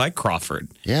tactics. It's like Crawford.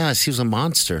 Yes, he was a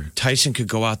monster. Tyson could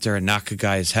go out there and knock a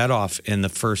guy's head off in the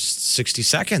first 60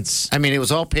 seconds. I mean, it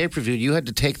was all pay-per-view. You had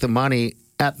to take the money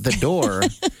at the door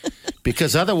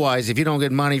because otherwise, if you don't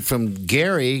get money from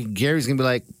Gary's going to be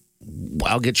like,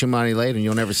 I'll get your money later and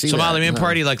you'll never see that. So, Molly, me and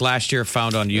Party, like last year,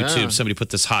 found on YouTube, somebody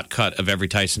put this hot cut of every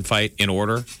Tyson fight in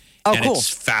order. Oh, and cool. It's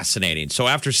fascinating. So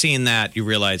after seeing that, you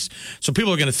realize, so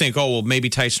people are going to think, oh, well, maybe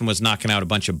Tyson was knocking out a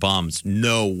bunch of bums.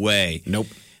 No way. Nope.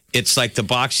 It's like the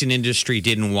boxing industry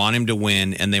didn't want him to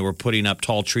win, and they were putting up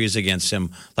tall trees against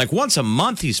him. Like once a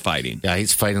month, he's fighting. Yeah,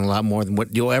 he's fighting a lot more than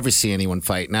what you'll ever see anyone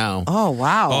fight now. Oh,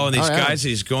 wow. Oh, and these guys that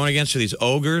he's going against are these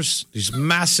ogres, these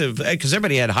massive, because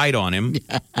everybody had height on him.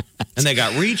 And they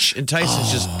got reach, and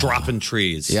Tyson's just dropping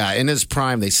trees. Yeah, in his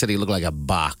prime, they said he looked like a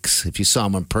box. If you saw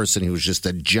him in person, he was just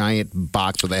a giant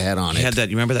box with a head on it. He had that,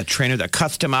 you remember that trainer that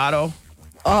cussed him out?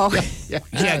 Oh, yeah.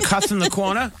 He had Cuth in the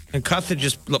corner, and Cuth had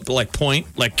just like point,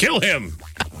 like kill him.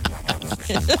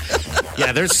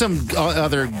 Yeah, there's some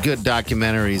other good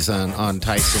documentaries on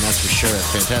Tyson, that's for sure.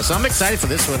 That's fantastic. So I'm excited for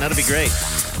this one. That'll be great.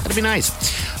 That'll be nice.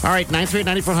 All right,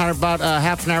 938-9400. About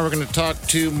half an hour, we're going to talk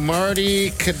to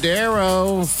Martie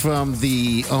Cadero from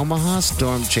the Omaha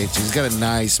Storm Chasers. He's got a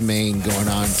nice mane going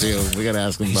on, too. We got to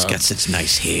ask him He's about got such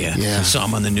nice hair. Yeah. I saw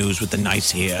him on the news with the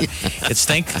nice hair. It's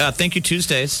Thank You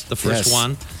Tuesdays, the first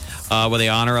one. Where they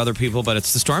honor other people, but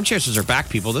it's the Storm Chasers are back,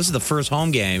 people. This is the first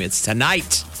home game. It's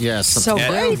tonight. Yes. So at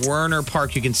great. Werner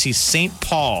Park. You can see St.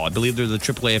 Paul. I believe they're the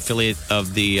AAA affiliate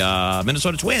of the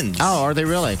Minnesota Twins. Oh, are they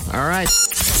really? All right.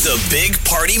 The Big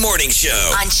Party Morning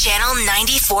Show. On Channel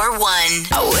 94.1.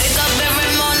 I wake up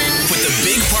every morning. With the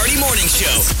Big Party Morning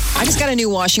Show. I just got a new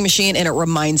washing machine, and it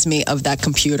reminds me of that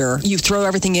computer. You throw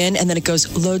everything in, and then it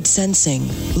goes load sensing,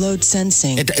 load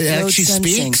sensing. It load actually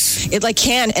sensing. speaks? It like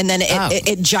can, and then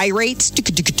it gyrates,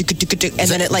 and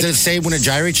then it like. Does it say when it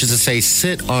gyrates? Does it say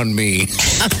sit on me?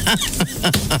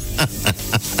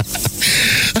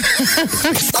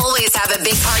 Always have a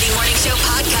Big Party Morning Show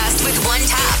podcast with one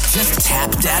tap. Just tap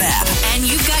that app. And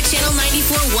you've got Channel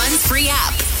 94.1's free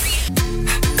app.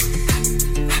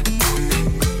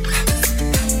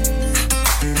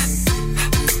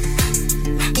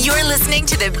 You're listening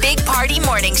to the Big Party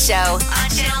Morning Show on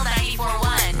Channel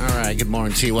 94.1. All right, good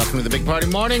morning to you. Welcome to the Big Party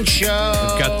Morning Show.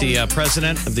 We've got the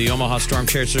president of the Omaha Storm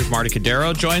Chasers, Martie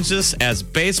Cadero, joins us as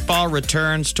baseball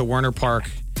returns to Werner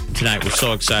Park tonight. We're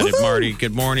so excited. Woohoo! Martie,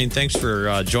 good morning. Thanks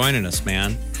for joining us,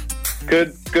 man.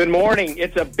 Good morning.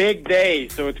 It's a big day,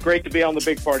 so it's great to be on the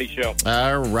Big Party Show.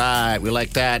 All right, we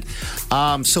like that.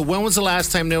 So when was the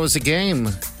last time there was a game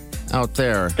out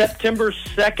there? September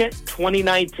 2nd,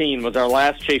 2019 was our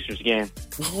last Chasers game.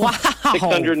 Wow.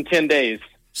 610 days.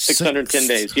 610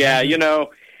 days. Yeah, you know,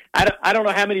 I don't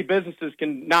know how many businesses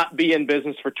can not be in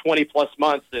business for 20-plus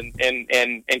months and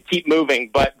keep moving,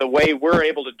 but the way we're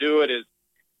able to do it is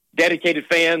dedicated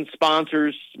fans,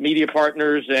 sponsors, media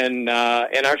partners, and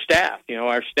our staff. You know,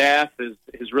 our staff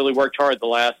has really worked hard the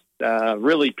last,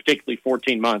 really particularly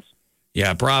 14 months.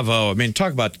 Yeah, bravo. I mean,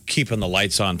 talk about keeping the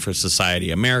lights on for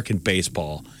society. American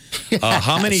baseball. Yes.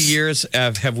 How many years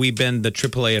have we been the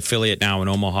AAA affiliate now in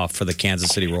Omaha for the Kansas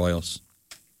City Royals?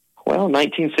 Well,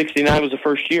 1969 was the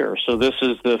first year, so this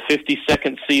is the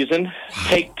 52nd season. Wow.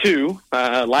 Take two.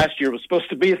 Last year was supposed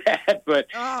to be that, but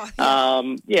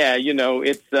yeah, you know,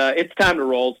 it's time to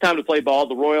roll. It's time to play ball.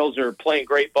 The Royals are playing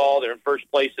great ball. They're in first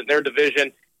place in their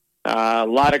division. A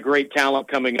lot of great talent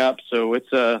coming up, so it's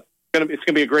gonna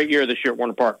be a great year this year at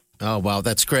Werner Park. Oh, wow,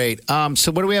 that's great.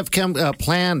 So what do we have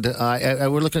planned?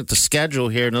 We're looking at the schedule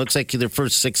here, and it looks like their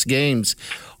first 6 games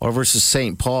are versus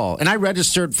St. Paul. And I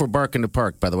registered for Bark in the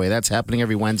Park, by the way. That's happening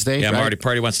every Wednesday, Yeah, right?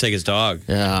 Party wants to take his dog.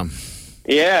 Yeah.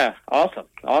 Yeah, awesome.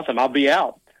 I'll be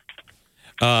out.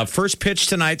 First pitch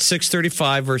tonight,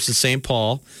 6:35 versus St.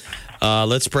 Paul.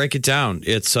 Let's break it down.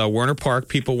 It's Werner Park.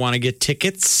 People want to get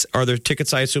tickets. Are there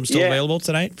tickets, I assume, still available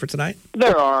tonight?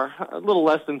 There are. A little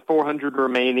less than 400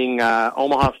 remaining.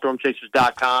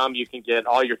 OmahaStormChasers.com. You can get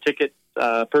all your tickets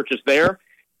purchased there.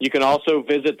 You can also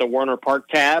visit the Werner Park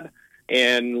tab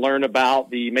and learn about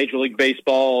the Major League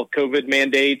Baseball COVID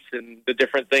mandates and the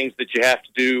different things that you have to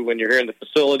do when you're here in the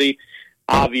facility.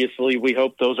 Obviously, we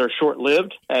hope those are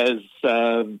short-lived as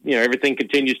everything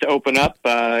continues to open up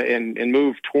and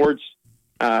move towards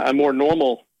a more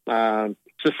normal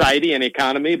society and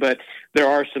economy. But there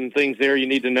are some things there you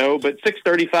need to know. But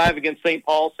 6:35 against St.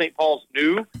 Paul. St. Paul's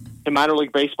new to minor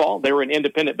league baseball. They were an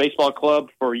independent baseball club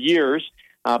for years.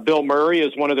 Bill Murray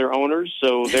is one of their owners,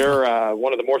 so they're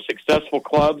one of the more successful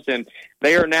clubs, and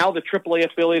they are now the AAA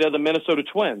affiliate of the Minnesota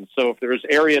Twins. So if there's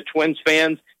area Twins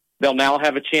fans, they'll now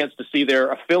have a chance to see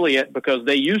their affiliate, because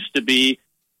they used to be,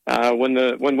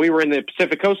 when we were in the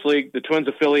Pacific Coast League, the Twins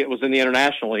affiliate was in the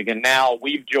International League, and now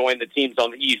we've joined the teams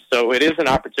on the East. So it is an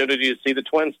opportunity to see the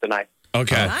Twins tonight.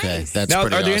 Okay. That's now, are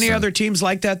pretty there any awesome. other teams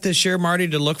like that this year, Marty,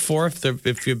 to look for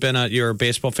if you've been you're a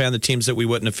baseball fan? The teams that we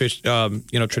wouldn't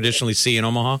traditionally see in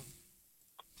Omaha.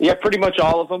 Yeah, pretty much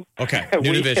all of them. Okay,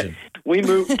 new division. We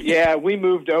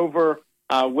moved over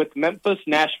with Memphis,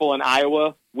 Nashville, and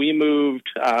Iowa. We moved.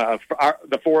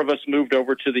 The four of us moved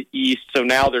over to the East. So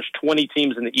now there's 20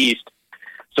 teams in the East.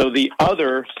 So the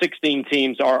other 16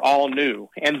 teams are all new.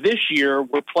 And this year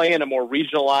we're playing a more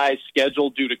regionalized schedule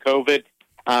due to COVID.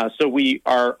 So we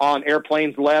are on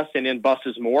airplanes less and in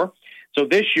buses more. So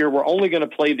this year we're only going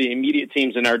to play the immediate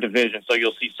teams in our division. So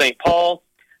you'll see St. Paul,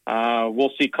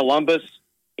 we'll see Columbus,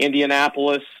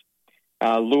 Indianapolis,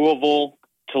 Louisville,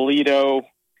 Toledo.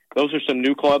 Those are some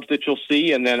new clubs that you'll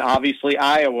see. And then obviously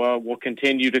Iowa will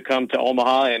continue to come to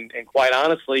Omaha. And quite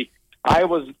honestly,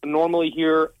 Iowa's normally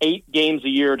here 8 games a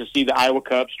year to see the Iowa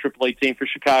Cubs, AAA team for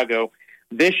Chicago.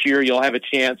 This year you'll have a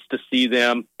chance to see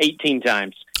them 18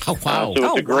 times. Oh, wow. So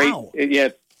it's a great,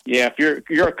 if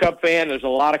you're a Cub fan, there's a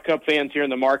lot of Cub fans here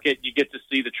in the market. You get to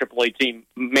see the AAA team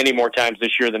many more times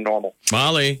this year than normal.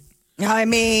 Molly. I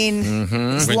mean,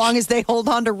 as long as they hold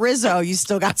on to Rizzo, you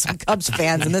still got some Cubs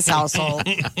fans in this household.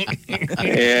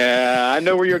 Yeah, I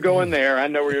know where you're going there.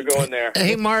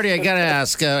 Hey, Marty, I got to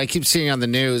ask. I keep seeing on the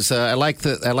news. I like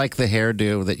the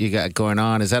hairdo that you got going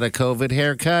on. Is that a COVID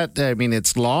haircut? I mean,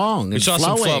 it's long. We It's saw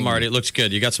flowing. some flow, Marty. It looks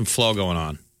good. You got some flow going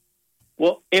on.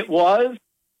 Well, it was,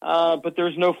 but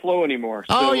there's no flow anymore.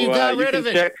 Oh, so, you got rid of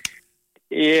it. Check.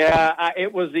 Yeah,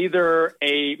 it was either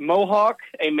a mohawk,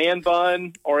 a man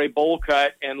bun, or a bowl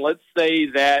cut. And let's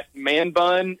say that man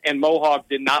bun and mohawk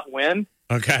did not win.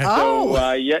 Okay.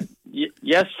 So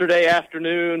yesterday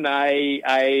afternoon, I'm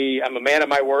a man of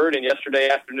my word. And yesterday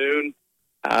afternoon,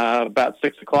 about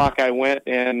 6 o'clock, I went,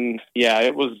 and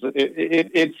it was.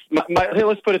 It's.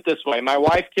 Let's put it this way: my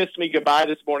wife kissed me goodbye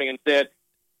this morning and said,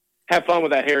 "Have fun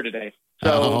with that hair today."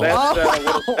 So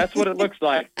that's what it looks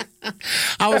like.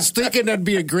 I was thinking that'd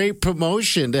be a great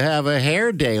promotion to have a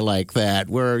hair day like that,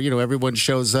 where everyone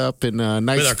shows up in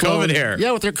nice with their COVID hair.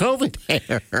 Yeah, with their COVID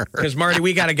hair. Because Marty,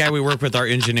 we got a guy we work with. Our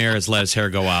engineer has let his hair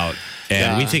go out,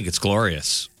 and we think it's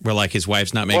glorious. We're like, his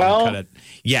wife's not making him cut it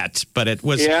yet, but it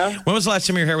was. Yeah. When was the last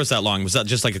time your hair was that long? Was that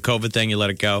just like a COVID thing? You let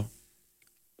it go?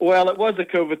 Well, it was a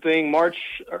COVID thing.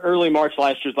 Early March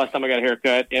last year is the last time I got a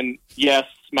haircut, and yes,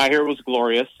 my hair was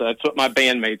glorious. That's what my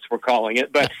bandmates were calling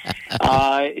it. But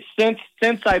since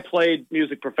I played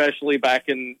music professionally back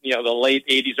in the late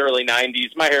 '80s, early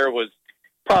 '90s, my hair was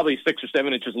probably 6 or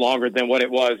 7 inches longer than what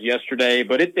it was yesterday.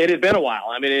 But it had been a while.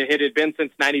 I mean, it had been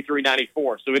since '93,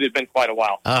 '94, so it had been quite a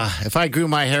while. If I grew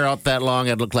my hair out that long,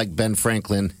 I'd look like Ben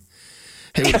Franklin.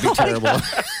 It would be terrible.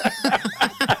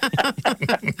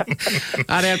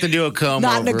 I'd have to do a comb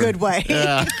Not over. in a good way.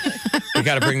 We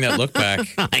got to bring that look back.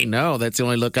 I know. That's the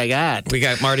only look I got. We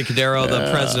got Marty Cadero, the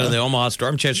president of the Omaha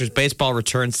Storm Chasers. Baseball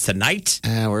returns tonight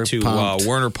to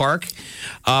Warner Park.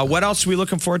 What else are we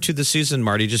looking forward to this season,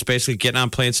 Marty? Just basically getting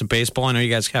on playing some baseball. I know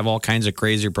you guys have all kinds of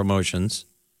crazy promotions.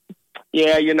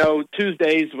 Yeah,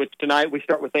 Tuesdays, which tonight we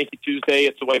start with Thank You Tuesday.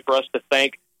 It's a way for us to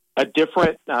thank a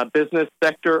different business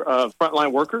sector of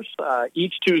frontline workers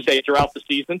each Tuesday throughout the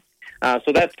season.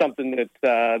 So that's something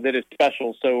that is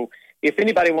special. So if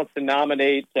anybody wants to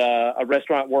nominate a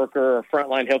restaurant worker or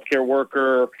frontline healthcare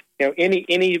worker,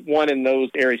 anyone in those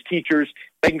areas, teachers,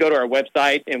 they can go to our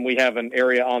website, and we have an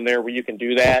area on there where you can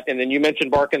do that. And then you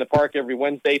mentioned Bark in the Park every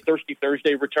Wednesday. Thirsty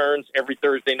Thursday returns every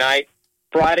Thursday night.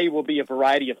 Friday will be a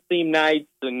variety of theme nights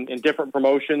and different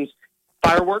promotions.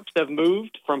 Fireworks have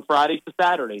moved from Fridays to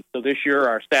Saturdays. So this year,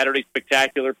 our Saturday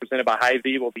Spectacular presented by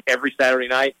Hy-Vee will be every Saturday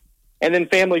night. And then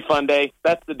Family Fun Day,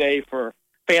 that's the day for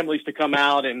families to come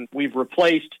out, and we've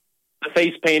replaced the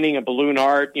face painting and balloon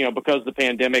art, because of the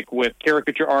pandemic, with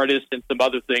caricature artists and some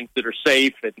other things that are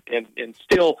safe and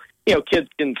still, kids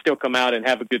can still come out and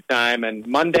have a good time. And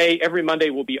every Monday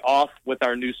will be off with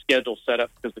our new schedule set up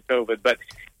because of COVID. But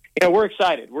we're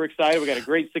excited. We got a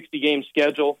great 60-game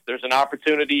schedule. There's an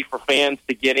opportunity for fans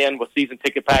to get in with season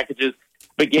ticket packages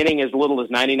beginning as little as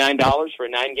 $99 for a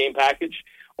 9-game package.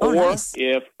 Nice.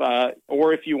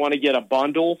 Or if you want to get a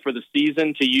bundle for the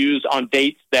season to use on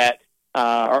dates that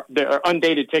are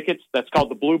undated tickets, that's called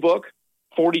the Blue Book.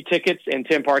 40 tickets and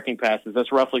 10 parking passes.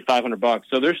 That's roughly $500.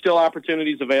 So there's still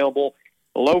opportunities available.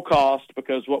 low cost,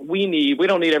 because what we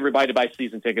don't need everybody to buy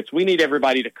season tickets. We need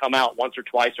everybody to come out once or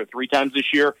twice or 3 times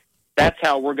this year. That's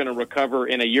how we're going to recover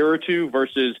in a year or two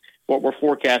versus what we're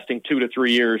forecasting 2 to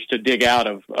 3 years to dig out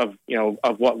of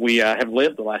what we have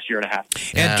lived the last year and a half.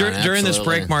 And during this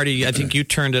break, Marty, I think you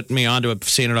turned me on to it,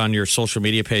 seeing it on your social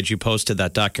media page. You posted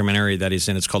that documentary that he's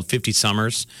in. It's called 50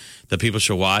 Summers that people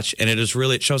should watch. And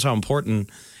it shows how important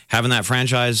having that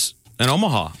franchise in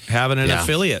Omaha, having an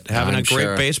affiliate, having a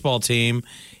great baseball team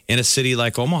in a city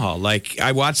like Omaha. Like,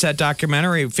 I watched that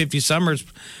documentary, 50 Summers,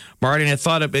 Marty, and I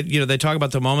thought of it, they talk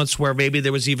about the moments where maybe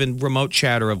there was even remote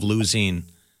chatter of losing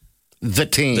the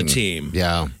team.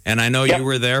 Yeah. And I know you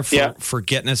were there for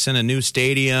getting us in a new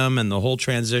stadium and the whole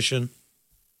transition.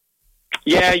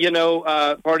 Yeah,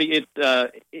 Marty,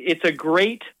 it's a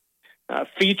great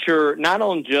feature, not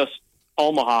on just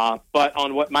Omaha, but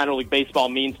on what minor league baseball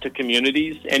means to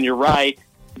communities. And you're right,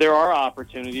 there are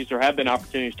opportunities, or have been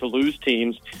opportunities, to lose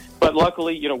teams. But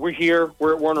luckily, we're here.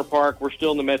 We're at Warner Park. We're still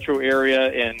in the metro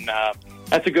area, and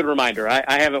that's a good reminder.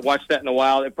 I haven't watched that in a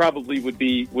while. It probably would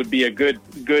be a good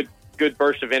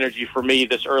burst of energy for me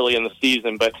this early in the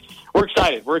season. But we're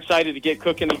excited. We're excited to get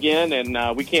cooking again,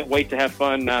 and we can't wait to have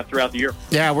fun throughout the year.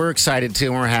 Yeah, we're excited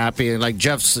too, and we're happy. And like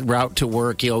Jeff's route to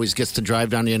work, he always gets to drive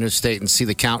down the interstate and see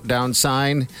the countdown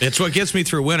sign. It's what gets me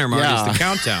through winter, Marty, is the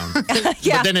countdown.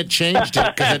 But then it changed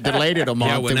it because it delayed it a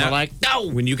month. And we're like, no.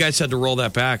 When you guys had to roll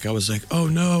that back, I was like, oh,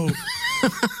 no.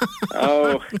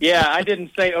 Oh, yeah, I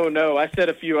didn't say, oh, no. I said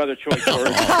a few other choice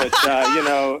words,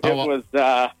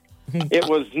 but, it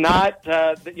was not,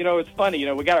 it's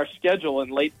funny. We got our schedule in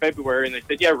late February, and they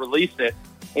said, release it.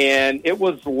 And it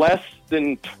was less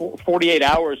than 48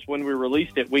 hours when we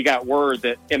released it. We got word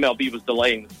that MLB was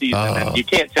delaying the season. And you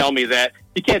can't tell me that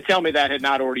had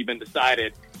not already been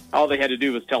decided. All they had to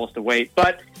do was tell us to wait.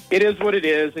 But it is what it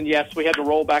is. And yes, we had to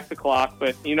roll back the clock.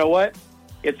 But you know what?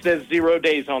 It says 0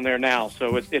 days on there now.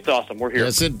 So it's awesome. We're here.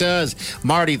 Yes, it does.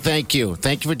 Marty, thank you.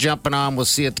 Thank you for jumping on. We'll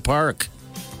see you at the park.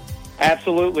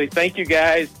 Absolutely. Thank you,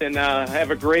 guys, and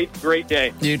have a great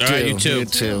day. You too. Right, you too. You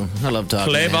too. I love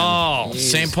talking. Play to him. ball.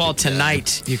 St. Paul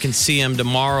tonight. You can see him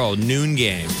tomorrow, noon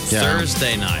game.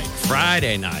 Thursday night,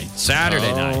 Friday night,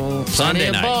 Saturday night, Sunday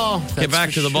night. Ball. Get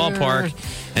back to the ballpark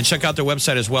and check out their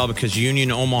website as well, because Union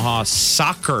Omaha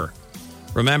Soccer.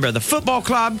 Remember, the football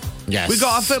club. Yes. We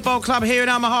got a football club here in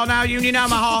Omaha now, Union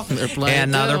Omaha. They're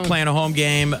playing they're playing a home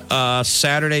game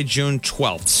Saturday, June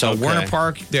 12th. So Warner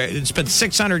Park, it's been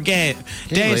 600 days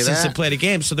since they played a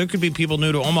game. So there could be people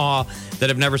new to Omaha that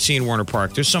have never seen Warner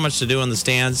Park. There's so much to do in the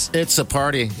stands. It's a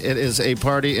party. It is a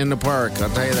party in the park. I'll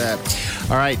tell you that.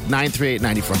 All right,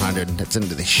 938-9400. That's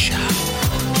into the show.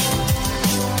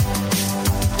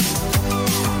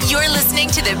 You're listening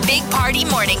to the Big Party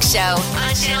Morning Show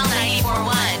on Channel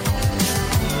 94.1.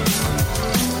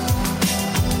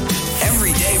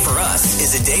 Every day for us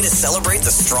is a day to celebrate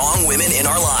the strong women in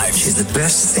our lives. She's the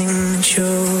best thing that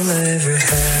you'll ever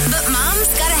have. But moms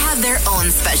gotta have their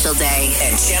own special day.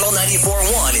 And Channel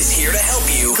 94.1 is here to help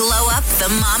you glow up the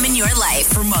mom in your life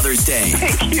for Mother's Day.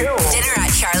 Thank you. Dinner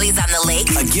at Charlie's on the Lake.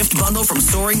 A gift bundle from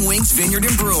Soaring Wings Vineyard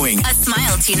and Brewing. A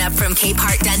smile tune-up from Cape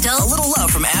Heart Dental. A little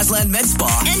love from Aslan Med Spa.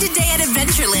 And a day at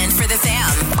Adventureland for the fam.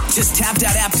 Just tap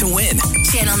that app to win.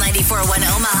 Channel 94.1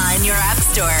 Omaha in your app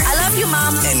store. I love you,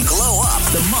 Mom. And glow up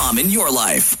the mom in your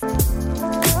life.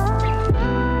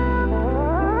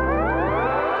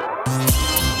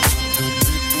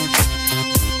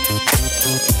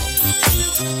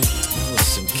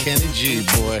 Some Kenny G,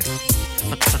 boy.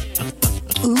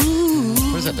 Ooh.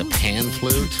 What is that, the pan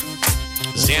flute?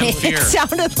 Zamfir. It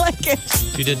sounded like it.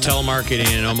 If you did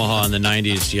telemarketing in Omaha in the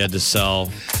 90s, you had to sell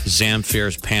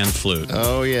Zamfir's pan flute.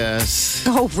 Oh, yes.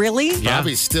 Oh, really? Yeah.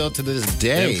 Probably still to this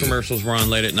day. Them commercials were on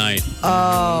late at night.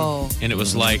 Oh. And it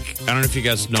was like, I don't know if you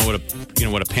guys know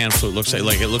what a pan flute looks like.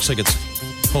 Like, it looks like it's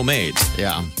homemade.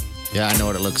 Yeah. Yeah, I know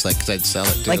what it looks like because I'd sell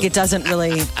it too. Like it doesn't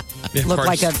really look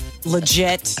like a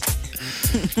legit.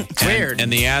 It's weird.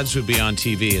 And the ads would be on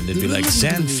TV, and they'd be like,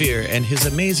 Zamfir and his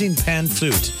amazing pan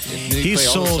flute. He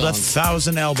sold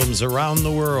 1,000 albums around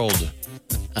the world.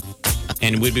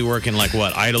 And we'd be working like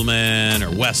what, Idleman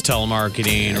or West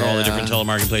Telemarketing or all the different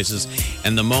telemarketing places.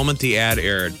 And the moment the ad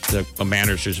aired, the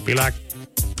managers would be like,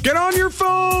 get on your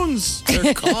phones.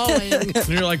 They're calling. And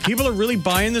you're like, people are really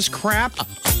buying this crap?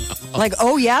 Like,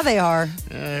 oh, yeah, they are.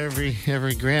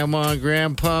 Every grandma and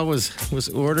grandpa was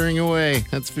ordering away.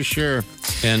 That's for sure.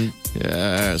 And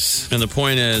yes. And the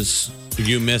point is,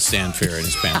 you miss Zamfir and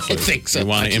his pan flute. I think so. You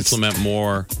want to implement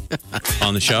more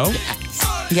on the show?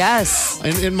 Yes.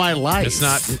 In my life. It's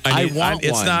not.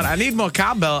 I need more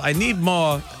cowbell. I need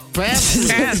more pan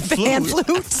flute. Fan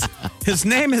flute. His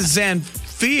name is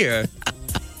Zamfir.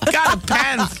 got a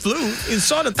pan flute. He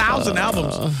sold 1,000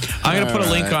 albums. I'm going to put a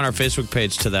link on our Facebook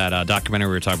page to that documentary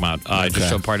we were talking about. I just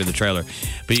showed part of the trailer.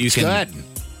 But you can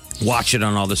watch it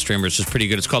on all the streamers. It's pretty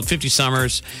good. It's called 50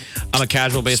 Summers. I'm a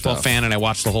casual baseball fan, and I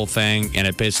watched the whole thing. And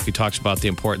it basically talks about the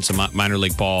importance of minor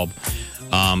league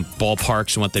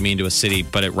ballparks and what they mean to a city.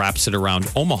 But it wraps it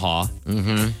around Omaha.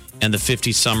 Mm-hmm. And the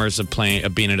 50 summers of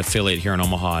being an affiliate here in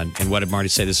Omaha. And what did Marty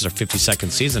say? This is our 52nd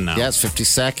season now. Yes,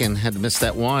 52nd. Had to miss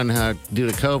that one due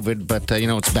to COVID, but,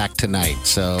 it's back tonight.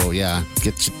 So, yeah,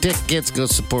 get your tickets. Go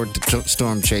support the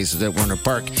Storm Chasers at Warner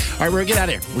Park. All right, we're going to get out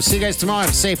of here. We'll see you guys tomorrow.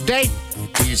 Have a safe day.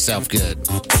 Do yourself good.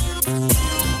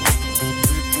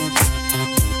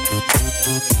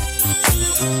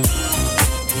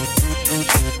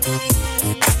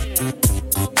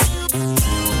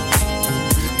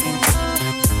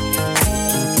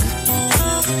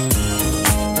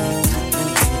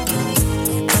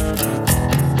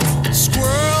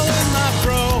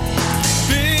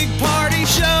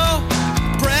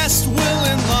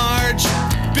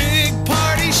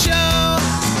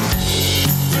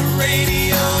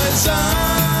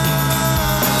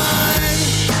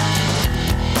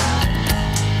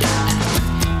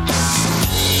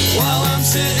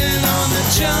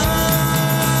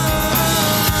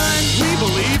 We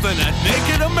believe in a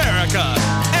naked America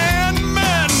and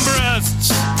man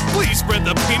breasts. Please spread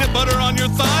the peanut butter on your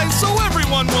thighs so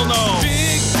everyone will know.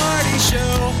 Big party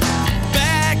show.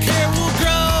 Back hair will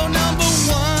grow. Number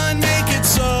one, make it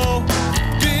so.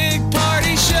 Big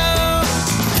party show.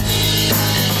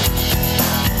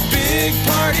 Big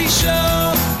party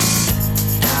show.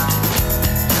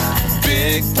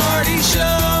 Big party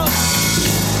show.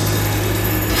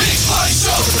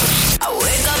 I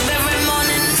wake up every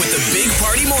morning with the Big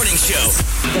Party Morning Show.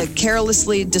 The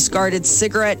carelessly discarded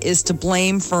cigarette is to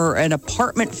blame for an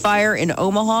apartment fire in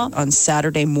Omaha on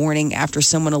Saturday morning after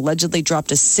someone allegedly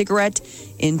dropped a cigarette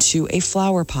into a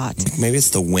flower pot. Maybe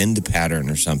it's the wind pattern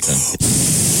or something.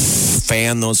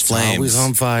 Fan those flames. Always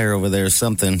on fire over there or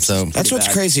something. So that's what's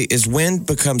crazy is wind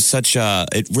becomes such a,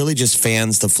 it really just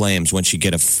fans the flames once you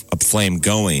get a flame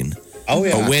going. Oh,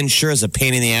 yeah. But wind sure is a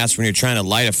pain in the ass when you're trying to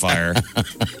light a fire.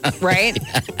 Right?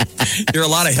 You're a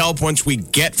lot of help once we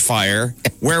get fire.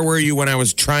 Where were you when I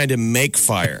was trying to make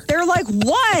fire? They're like,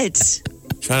 what?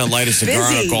 Trying to light a cigar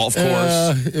on a golf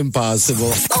course.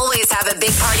 Impossible. Always have a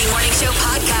Big Party Morning Show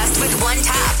podcast with one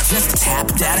tap. Just tap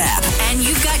that app. And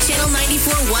you've got Channel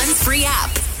 94.1's free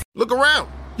app. Look around.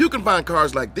 You can find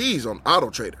cars like these on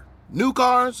AutoTrader. New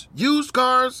cars, used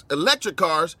cars, electric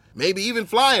cars, maybe even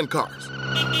flying cars.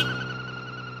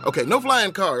 Okay, no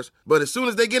flying cars, but as soon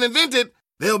as they get invented,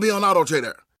 they'll be on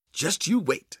AutoTrader. Just you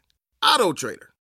wait. AutoTrader.